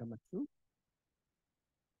 1, gamma 2.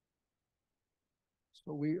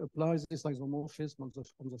 So we apply this isomorphism on the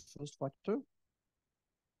first factor.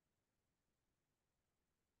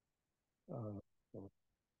 So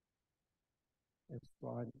S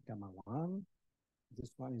prime gamma 1.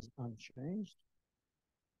 This one is unchanged.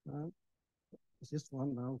 And this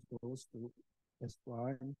one now goes to S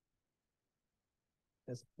prime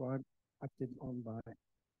acted on by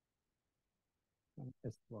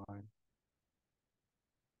S prime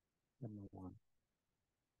gamma 1.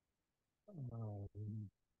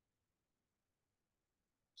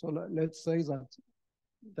 So let's say that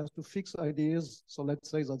just to fix ideas, so let's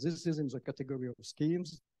say that this is in the category of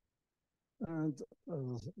schemes. And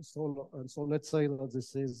so let's say that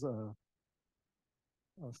this is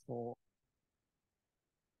for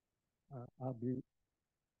RB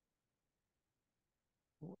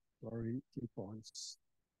tori T points.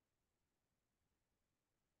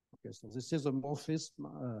 Okay, so this is a morphism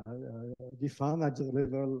defined at the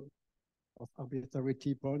level of arbitrary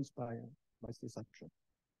T points by this action.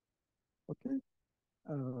 Okay,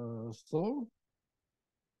 so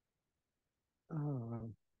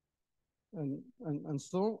and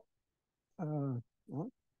so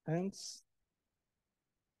hence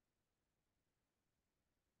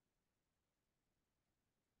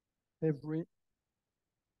every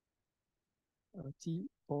T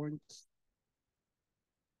point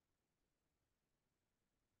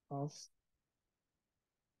of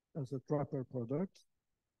the trapper product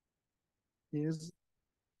is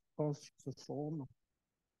of the form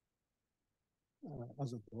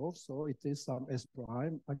as above. So it is some S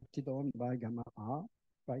prime acted on by gamma R,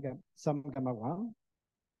 by some gamma 1,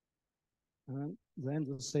 and then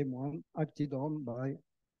the same one acted on by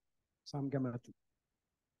some gamma 2.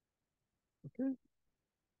 Okay?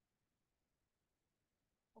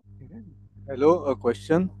 Okay. Hello, a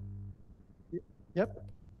question. Yep.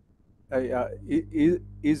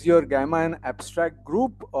 Is your gamma an abstract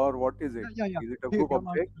group or what is it? Yeah. Is it a Here, group gamma.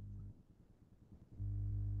 object?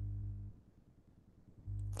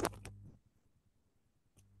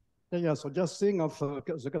 Yeah. So just think of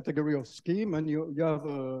the category of scheme, and you have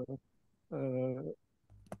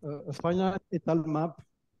a finite etale map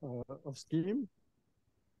of scheme,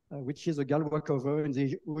 which is a Galois cover in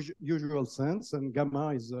the usual sense, and gamma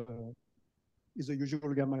is a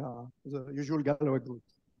usual gamma, the usual Galois group.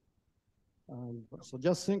 So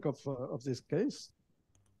just think of this case,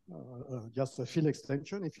 just a field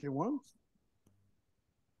extension if you want.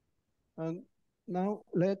 And now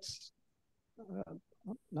let's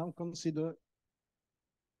now consider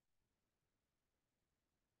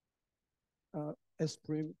S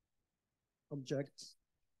prime objects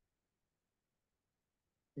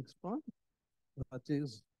X prime. That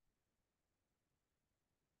is,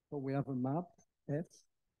 so we have a map F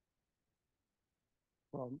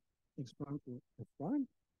from X prime to F prime.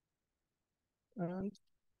 And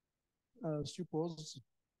suppose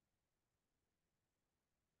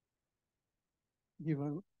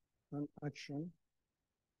given an action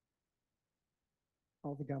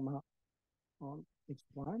of gamma on X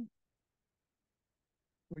prime,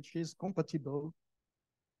 which is compatible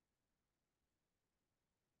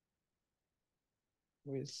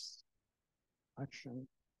with action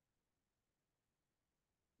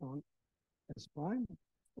on S prime.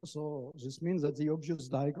 So this means that the obvious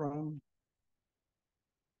diagram,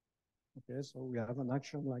 okay, so we have an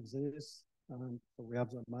action like this, and so we have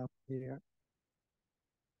the map here.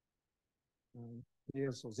 And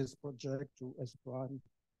here, so this project to S prime.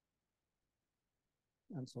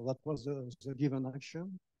 And so that was the given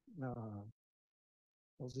action.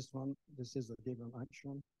 So this is a given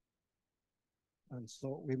action. And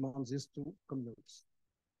so we want these two commutes.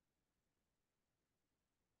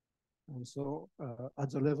 And so at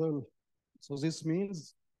the level, so this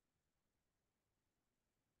means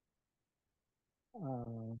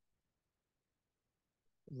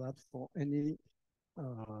that for any,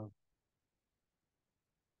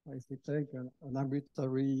 if we take an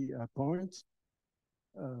arbitrary point,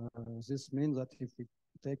 this means that if we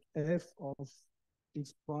take f of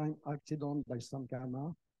X prime acted on by some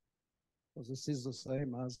gamma, so this is the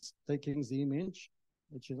same as taking the image,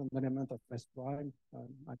 which is an element of S prime, and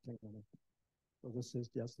acting on it. So this is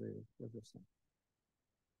just the same.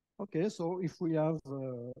 Okay, so if we have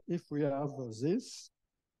this,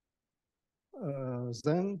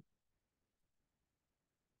 then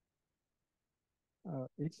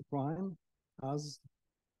X prime has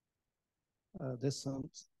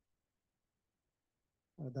descent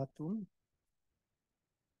datum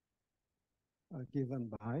given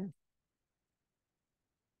by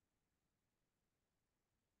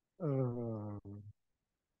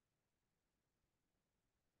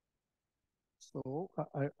so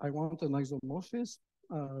I want an isomorphism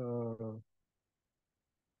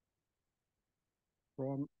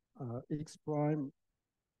from X prime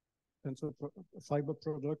tensor fiber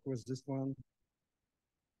product with this one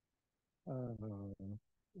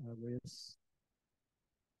with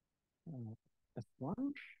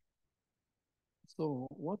F1. So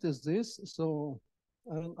what is this? So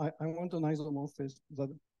I want an isomorphism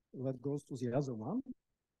that goes to the other one.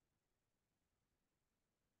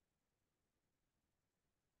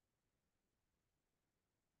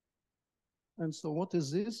 And so what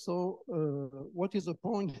is this? So what is the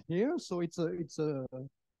point here? So it's a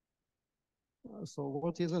so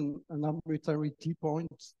what is an arbitrary T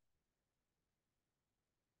point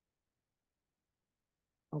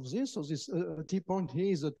of this? So this T point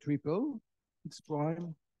here is a triple, X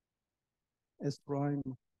prime, S prime,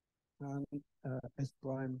 and S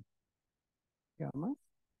prime gamma.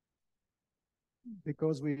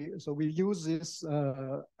 because we use this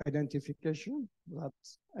identification that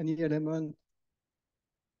any element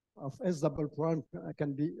of S double prime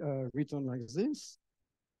can be written like this.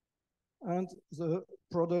 And the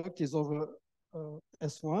product is over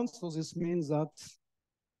S1. So this means that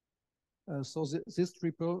this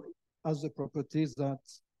triple has the properties that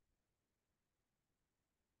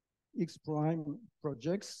X prime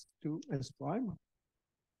projects to S prime.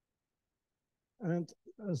 And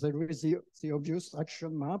there is the obvious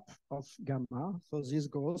action map of gamma. So this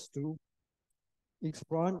goes to X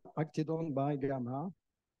prime acted on by gamma,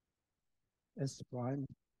 S prime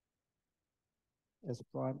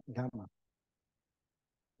gamma.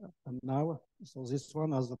 And now, so this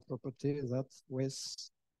one has the property that with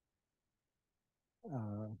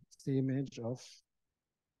the image of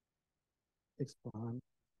X prime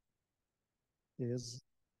is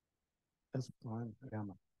S prime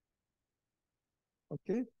gamma.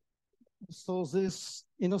 Okay, so this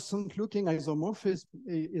innocent looking isomorphism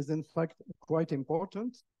is in fact quite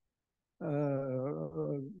important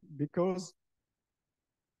because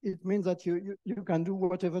it means that you can do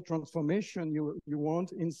whatever transformation you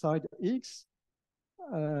want inside X,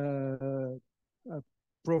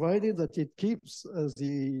 provided that it keeps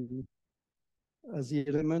the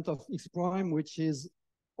element of X prime, which is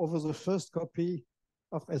over the first copy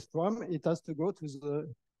of S prime. It has to go to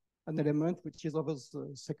an element which is over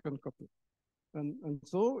the second copy. And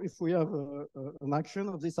so if we have an action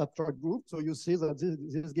of this abstract group, so you see that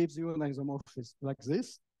this gives you an isomorphism like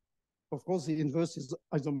this. Of course, the inverse is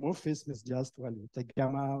isomorphism is just, well, you take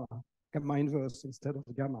gamma inverse instead of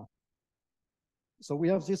gamma. So we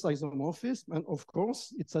have this isomorphism, and of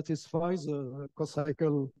course, it satisfies a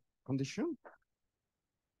cocycle condition.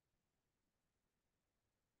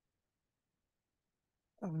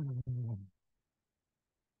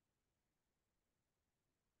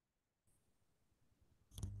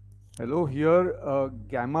 Hello, here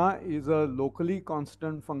gamma is a locally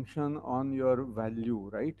constant function on your value,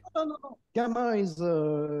 right? No. Gamma is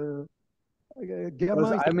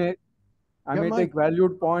I may take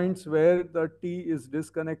valued points where the t is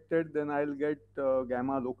disconnected, then I'll get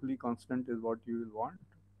gamma locally constant is what you will want.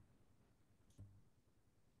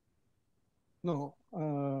 No.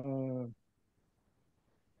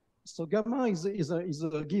 So gamma is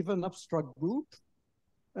a given abstract group.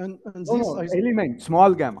 And no, element,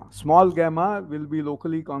 small gamma will be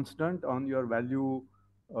locally constant on your value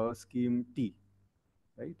scheme T,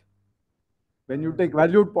 right? When you take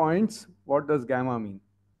valued points, what does gamma mean?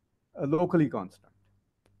 Locally constant.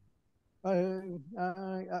 I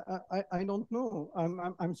don't know.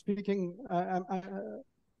 I'm speaking.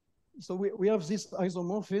 So we have this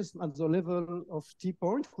isomorphism at the level of T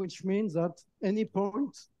point, which means that any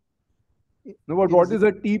point. No, but what is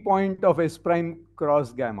a T point of S prime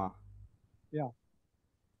cross gamma? Yeah.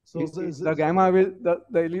 So the gamma will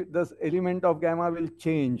the element of gamma will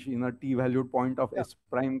change in a T valued point of S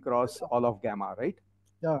prime cross all of gamma, right?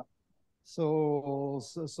 Yeah. So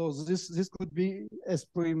this could be S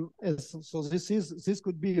prime S. So this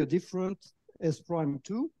could be a different S prime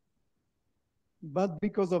 2. But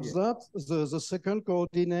because of that, the second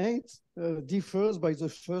coordinate differs by the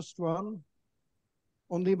first one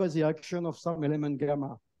only by the action of some element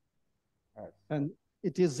gamma. Yes. And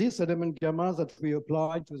it is this element gamma that we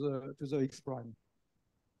apply to the X prime.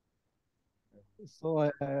 Yes. So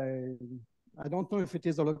I don't know if it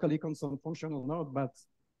is a locally constant function or not, but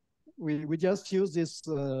we just use this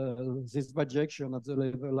bijection at the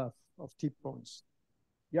level of T points.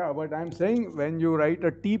 Yeah, but I'm saying when you write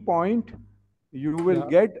a T point, you will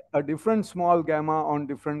get a different small gamma on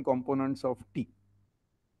different components of T.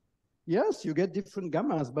 Yes, you get different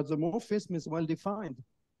gammas, but the morphism is well defined.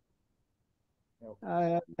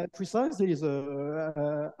 Okay. Precisely,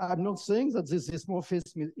 I'm not saying that this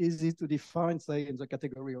morphism is easy to define, say, in the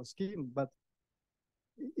category of scheme, but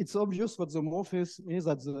it's obvious what the morphism is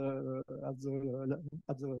at the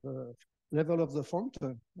level of the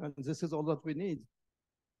functor, and this is all that we need.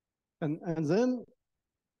 And then,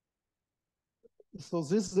 so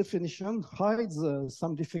this definition hides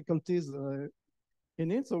some difficulties in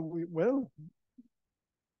it. So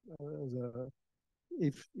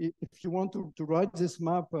if you want to write this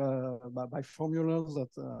map by formulas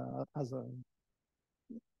that has a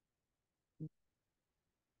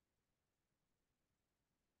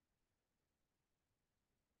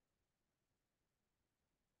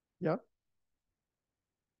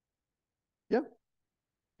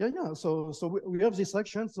So we have this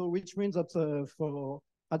action, so which means that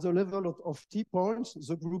at the level of T points,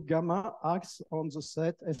 the group gamma acts on the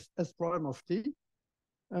set S prime of T.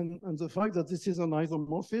 And the fact that this is an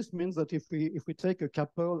isomorphism means that if we take a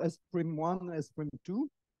couple S'1, S'2,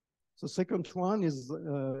 the second one is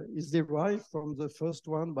derived from the first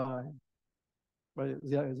one by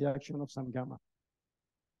the action of some gamma.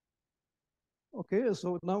 Okay,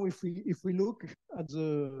 so now if we look at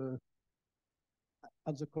the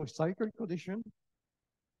co-cycle condition,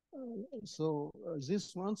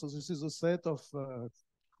 this one, so this is a set of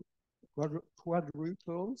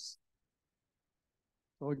quadruples.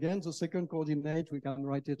 So again, the second coordinate, we can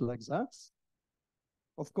write it like that.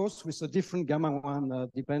 Of course, with a different gamma one,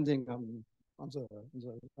 depending on the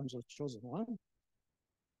chosen one.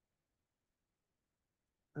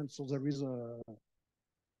 And so there is a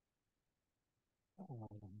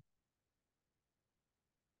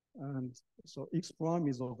and so X prime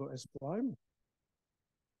is over S prime.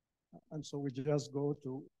 And so we just go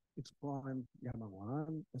to X prime gamma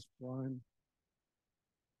 1, S prime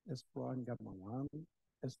gamma 1,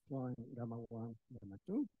 S prime gamma 1, gamma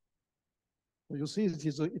 2. So you see it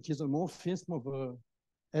is a morphism of a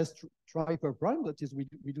S triper prime. That is, we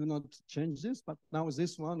do not change this, but now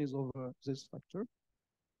this one is over this factor.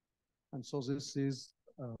 And so this is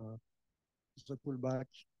the pullback.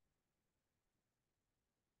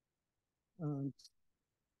 And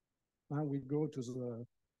now we go to the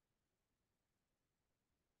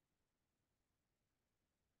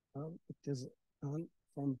it is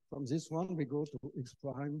from this one we go to X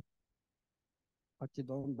prime acted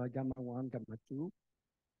on by gamma 1, gamma 2,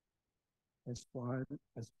 S prime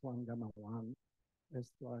gamma 1,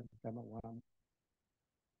 S prime gamma 1,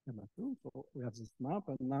 gamma 2. So we have this map,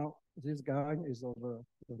 and now this guy is over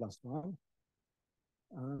the last one.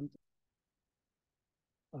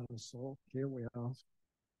 And so here we have.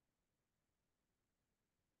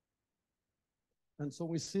 And so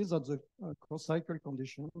we see that the cross-cycle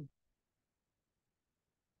condition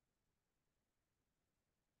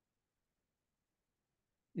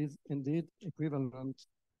is indeed equivalent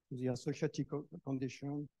to the associative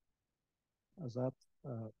condition that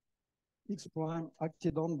X prime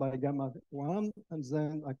acted on by gamma 1 and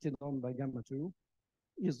then acted on by gamma 2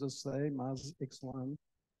 is the same as X1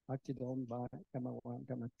 acted on by gamma 1,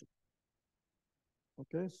 gamma 2.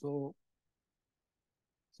 Okay, so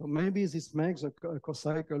maybe this makes a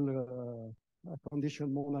co-cycle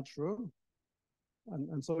condition more natural.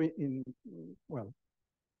 And so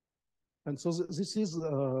and so this is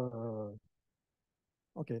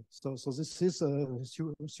okay. So this is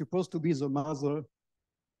supposed to be the mother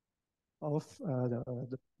of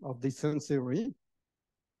descent theory,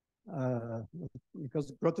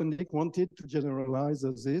 because Grothendieck wanted to generalize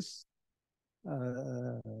this.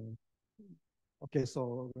 Okay,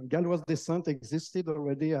 so Galois descent existed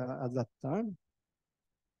already at that time.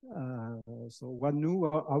 So one knew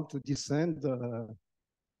how to descend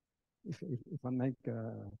if I make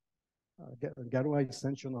Galois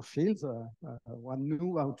extension of fields, one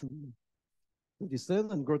knew how to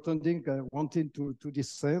descend, and Grothendieck wanted to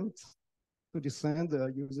descend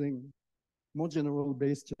using more general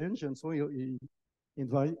base change, and so he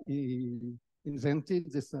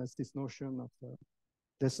invented this notion of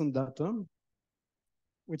descent datum,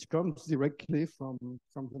 which comes directly from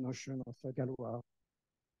the notion of Galois.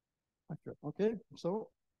 Okay, so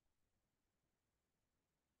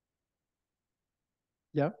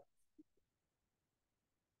yeah.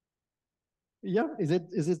 Yeah,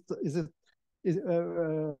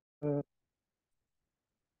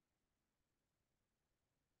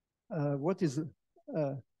 what is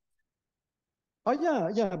oh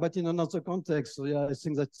yeah, but in another context. So yeah, I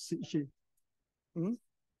think that she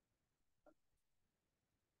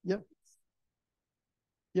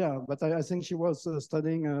yeah, but I think she was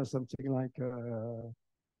studying something like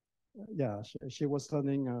yeah, she was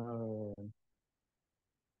studying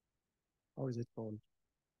how is it called?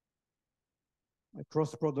 A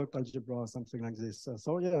cross product algebra or something like this.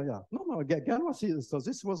 So yeah. No, Galois. So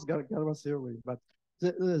this was Galois theory, but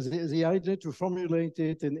the idea to formulate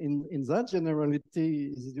it in that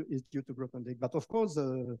generality is due to Grothendieck. But of course,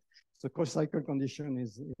 the cross-cycle condition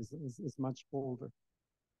is much older.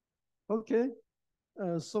 Okay,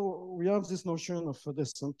 so we have this notion of a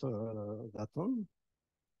descent datum.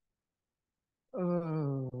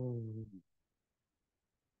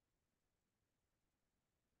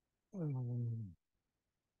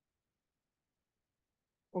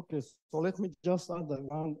 Okay, so let me just add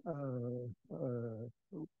one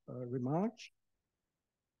remark.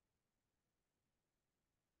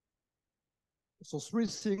 So three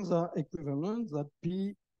things are equivalent, that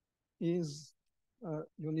P is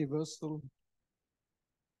universal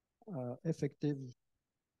effective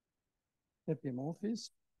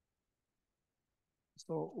epimorphism.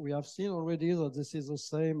 So we have seen already that this is the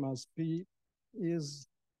same as P is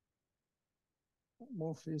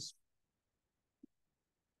morphism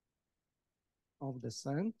of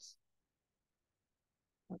descent.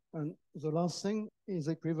 And the last thing is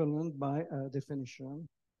equivalent by definition.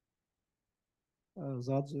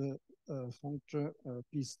 That's the functor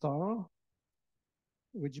P star,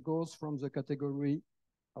 which goes from the category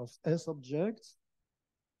of S objects,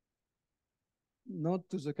 not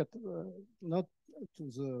to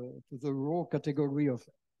the raw category of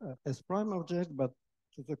S prime object, but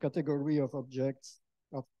to the category of objects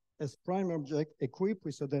of S prime object equipped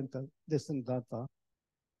with a descent data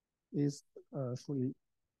is fully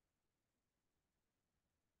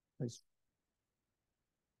nice.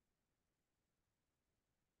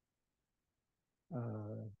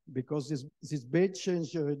 Because this bait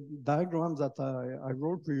change diagram that I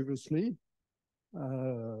wrote previously,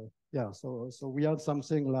 yeah, so we had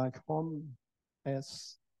something like hom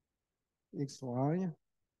S xy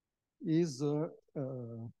is the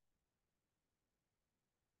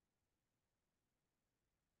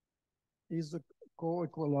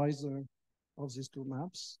co-equalizer of these two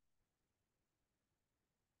maps.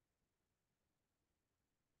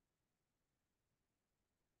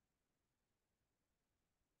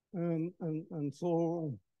 And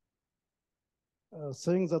so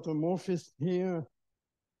saying that a morphism here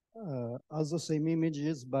has the same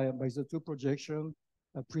images by the two projections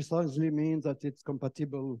precisely means that it's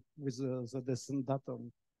compatible with the descent data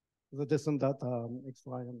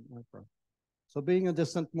xy and y'. So being a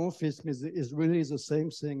descent morphism is really the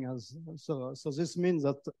same thing as, so this means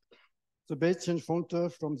that the base change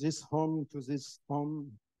functor from this home to this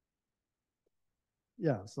home,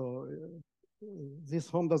 yeah, so this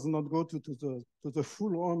home does not go to the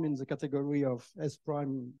full home in the category of S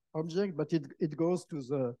prime object, but it goes to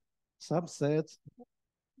the subset,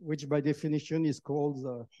 which by definition is called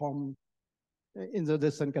the home in the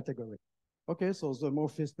descent category. Okay, so the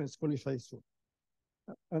morphism is fully faithful.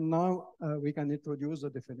 And now we can introduce the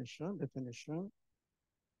definition.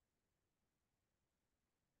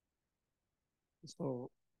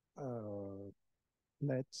 So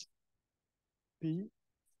let P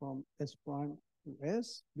from S prime to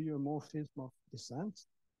S be a morphism of descent.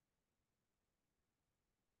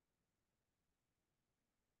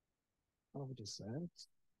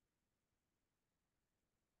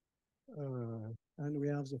 And we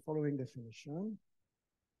have the following definition.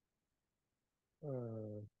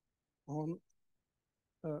 On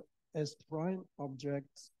S prime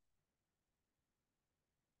object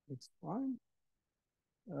X prime,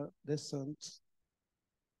 descent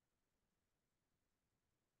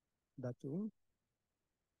datum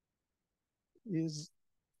is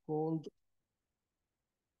called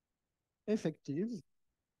effective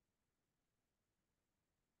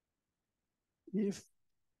if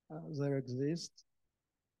there exists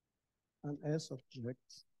an S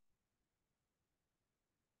object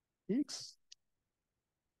X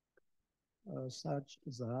such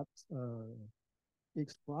that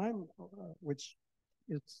X prime, which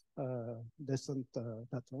its descent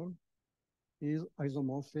datum, is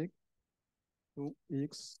isomorphic to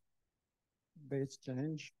X base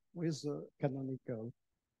change with the canonical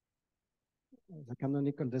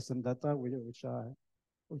descent data, which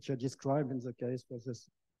I described in the case for this.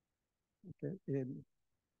 Okay.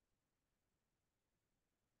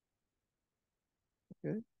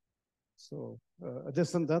 Okay. So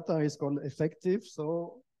descent data is called effective.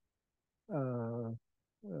 So the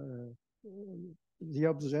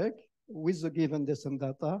object with the given descent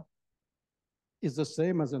data is the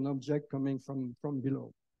same as an object coming from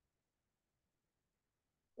below.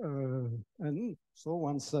 And so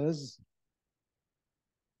one says,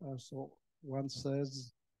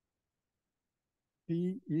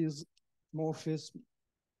 P is morphism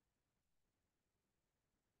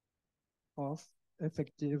of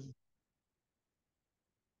effective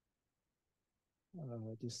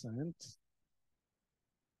descent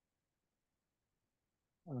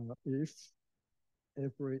if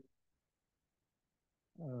every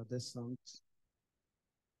descent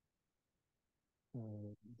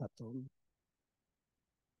datum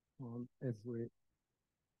on every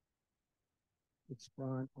X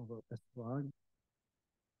prime over S prime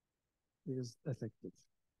is effective.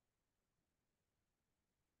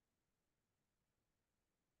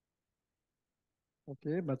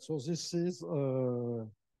 Okay, but so this is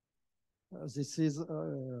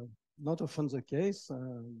not often the case.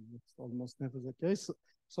 It's almost never the case.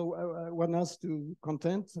 So one has to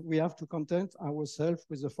we have to content ourselves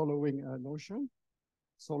with the following notion.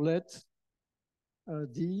 So let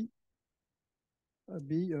D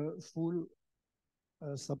be a full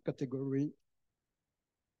subcategory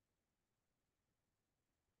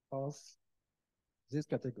of this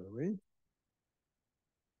category.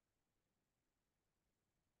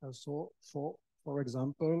 So for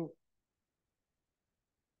example,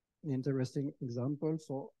 an interesting example,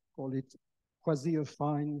 so call it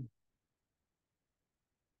quasi-affine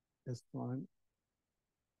S prime.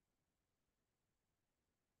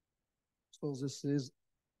 So this is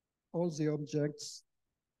all the objects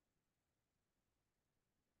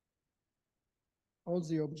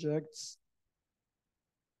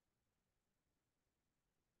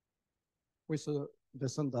with a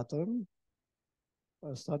descent atom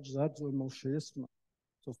such that the morphism,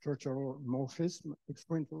 so structural morphism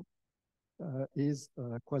experimental, is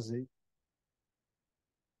quasi-affine.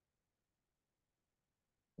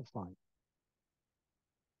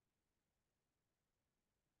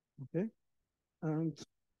 Okay, and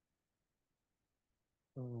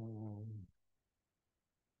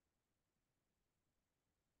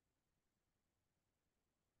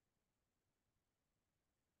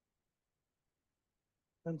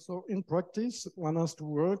so in practice, one has to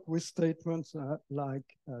work with statements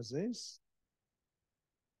like this.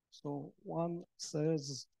 So one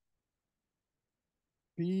says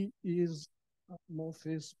P is a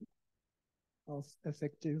morphism of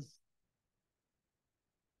effective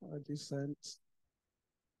descent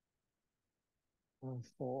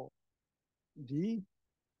for D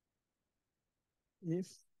if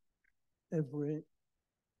every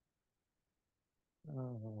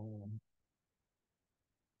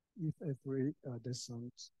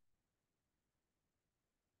descent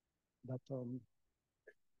datum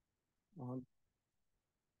on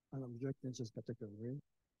an object in this category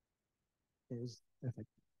is effective.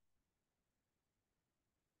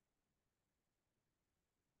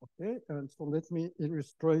 Okay, and so let me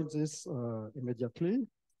illustrate this immediately.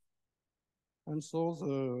 And so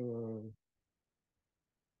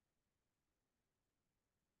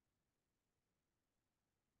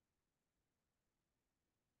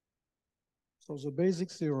the basic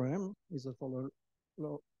theorem is the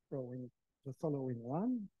following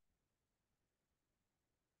one.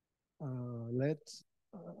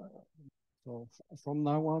 So from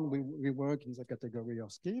now on, we work in the category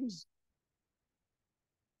of schemes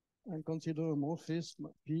and consider a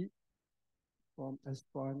morphism P from S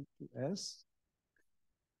prime to S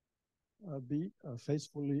be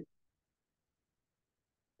faithfully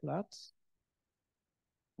flat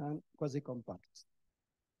and quasi-compact.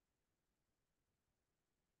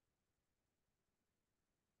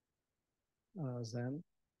 Then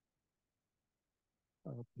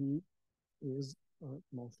P is a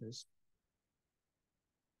morphism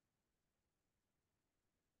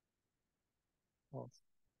of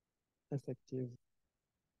effective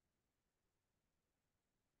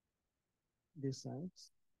descent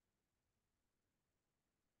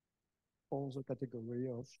for the category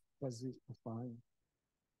of quasi-affine.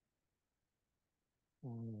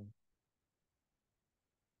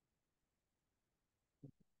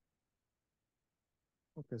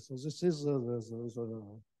 Okay, so this is this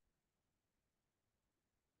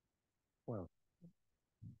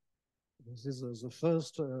is the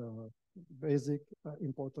first basic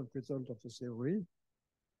important result of the theory.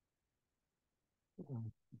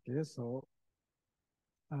 Okay, so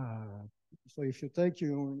if you take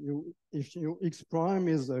if X prime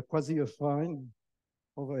is a quasi-affine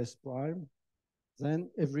over S prime,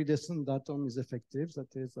 then every descent datum is effective.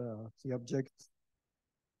 That is the object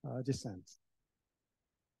descent.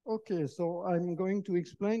 Okay, so I'm going to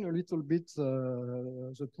explain a little bit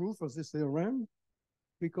the proof of this theorem,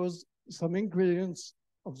 because some ingredients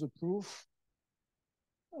of the proof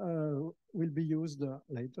will be used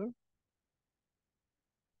later.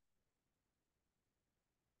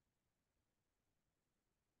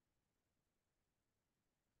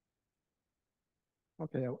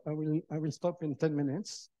 Okay, I will stop in 10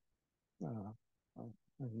 minutes,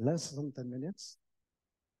 less than 10 minutes.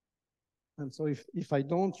 And so if I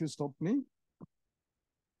don't, you stop me.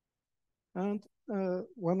 And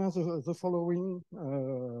one of the following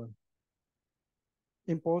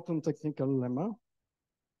important technical lemma.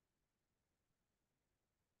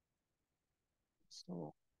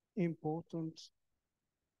 So important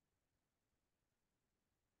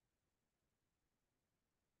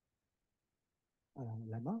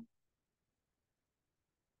lemma,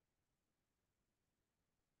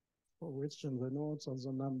 for which in the notes of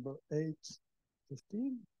the number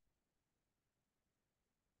 815.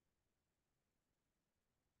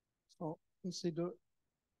 So consider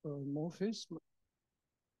a morphism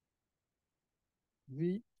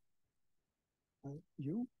V and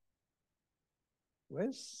U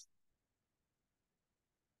with,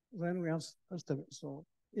 then we have so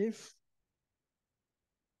if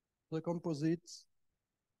the composite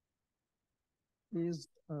is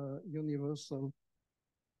a universal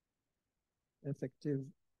effective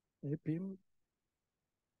APIM.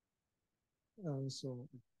 So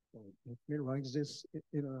let me write this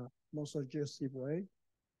in a more suggestive way.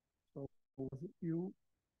 So U,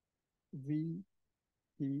 V,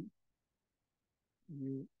 P,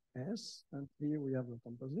 U, S, and here we have a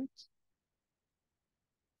composite.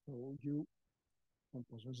 So U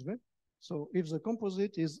composes V. So if the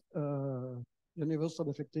composite is universal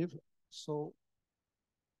effective, so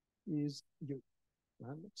is U.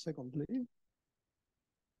 And secondly,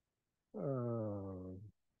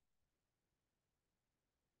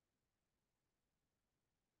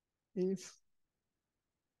 if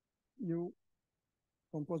U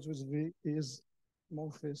composed with V is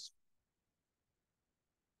morphism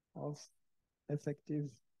of effective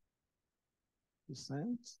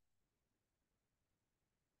descent,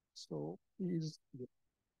 so is U.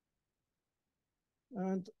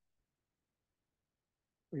 And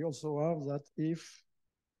we also have that if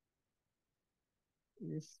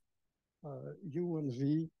U and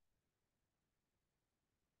V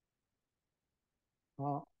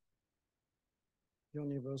are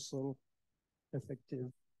universal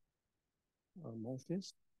effective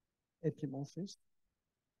morphism, epimorphism,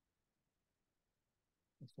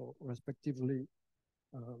 so respectively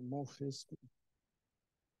morphism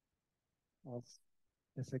of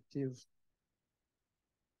effective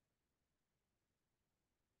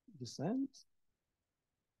descent,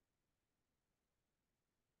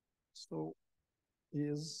 so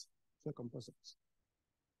is the composite.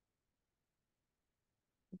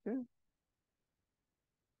 Okay.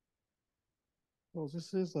 So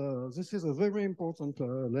this is a very important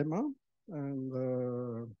lemma, and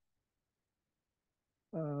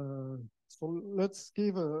so let's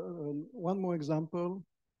give one more example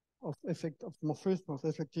of morphism of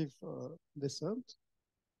effective descent.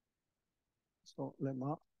 So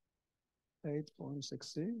lemma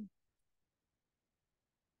 8.16.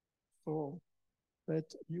 So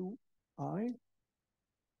let UI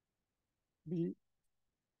be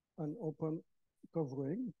an open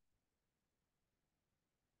covering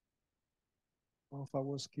of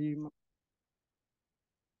our scheme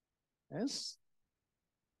S,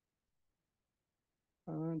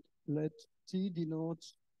 and let T denote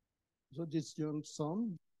the disjoint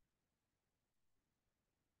sum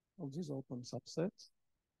of this open subset.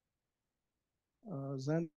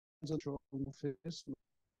 Then the morphism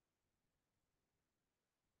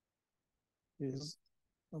is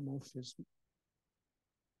a morphism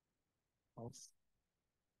of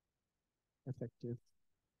effective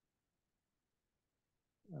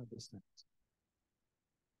descent.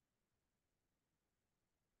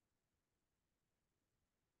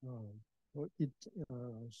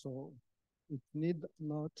 So it need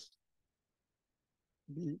not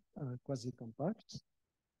be quasi-compact.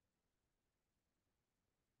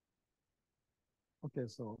 Okay,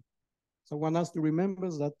 so one has to remember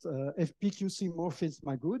that fpqc morphisms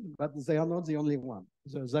are good, but they are not the only one.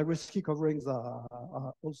 The Zariski coverings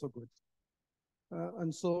are also good.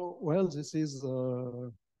 And so, well, this is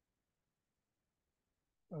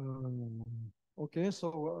okay.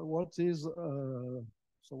 So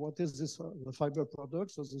what is this the fiber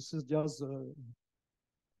product? So this is just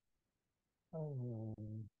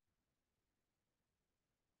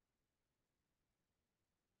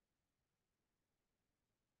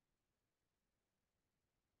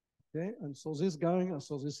okay, and so this guy,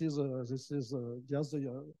 so this is just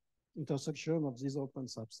the intersection of this open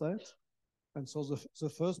subset, and so the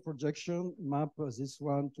first projection map this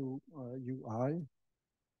one to UI,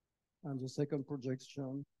 and the second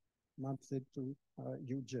projection maps it to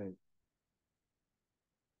UJ.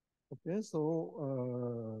 Okay,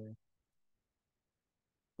 so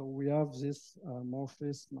we have this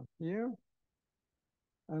morphism here,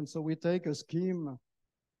 and so we take a scheme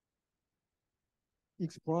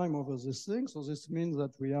X prime over this thing. So this means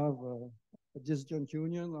that we have a disjoint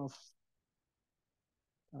union of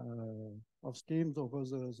schemes over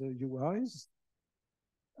the UIs.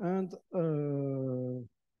 And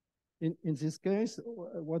in this case,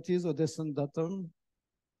 what is a descent datum?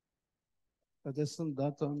 A descent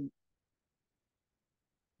datum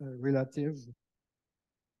relative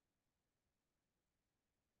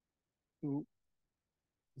to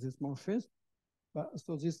this morphism.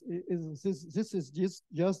 So this is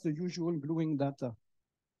just the usual gluing data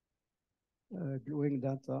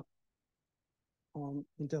on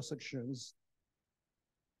intersections.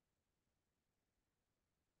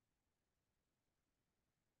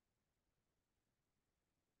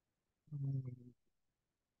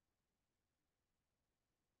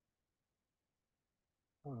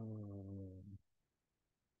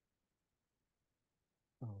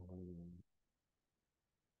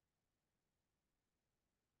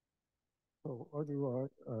 So how do I?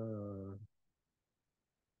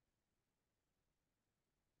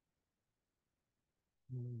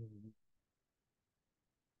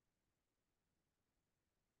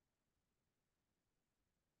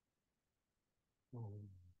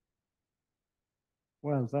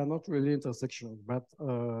 Well, they're not really intersectional, but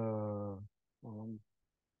so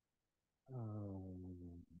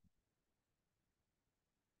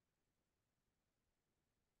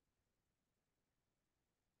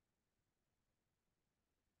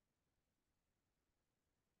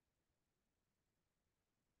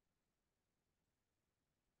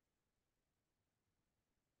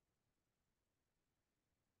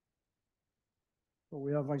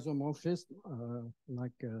we have isomorphism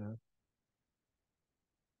like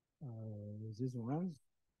these ones,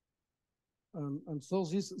 and so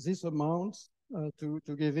this amounts to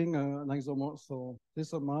giving an isomorph. So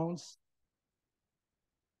this amounts.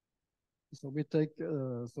 So we take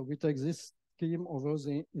this scheme over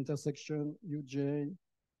the intersection uj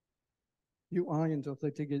ui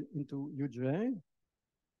intersecting into uj,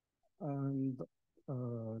 and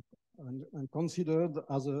considered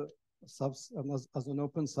as a as an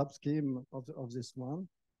open subscheme of this one.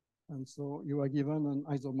 And so you are given an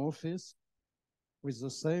isomorphism with the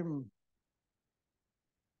same,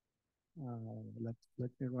 let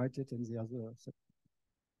me write it in the other section.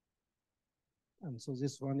 And so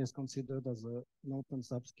this one is considered as an open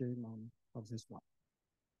subscheme of this one.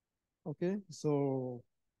 Okay, so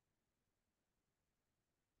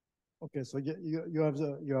you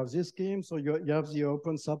have this scheme. So you have the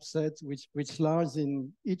open subset which lies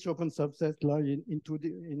in each open subset lies in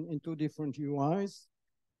two different UIs.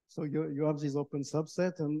 So you have this open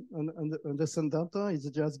subset, and the send data is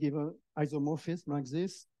just given isomorphism like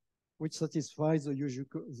this, which satisfies the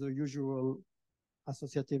usual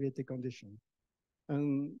associativity condition.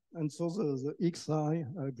 And so the xi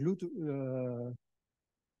glue to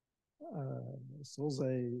so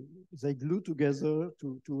they glue together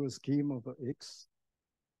to a scheme of x.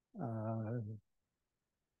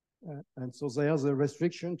 And so there's a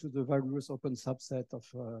restriction to the various open subset of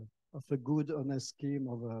a good honest scheme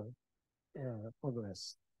of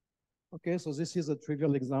S. Okay, so this is a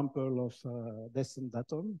trivial example of descent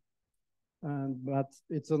datum, but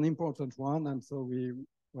it's an important one, and so we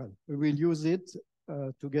will use it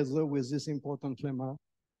together with this important lemma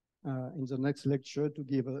in the next lecture to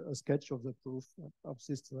give a sketch of the proof of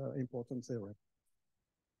this important theorem.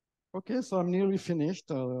 Okay, so I'm nearly finished.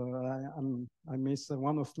 I miss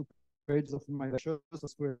one or two pages of my lectures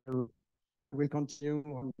as well. We'll continue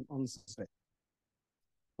on Thursday.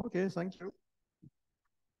 Okay, thank you.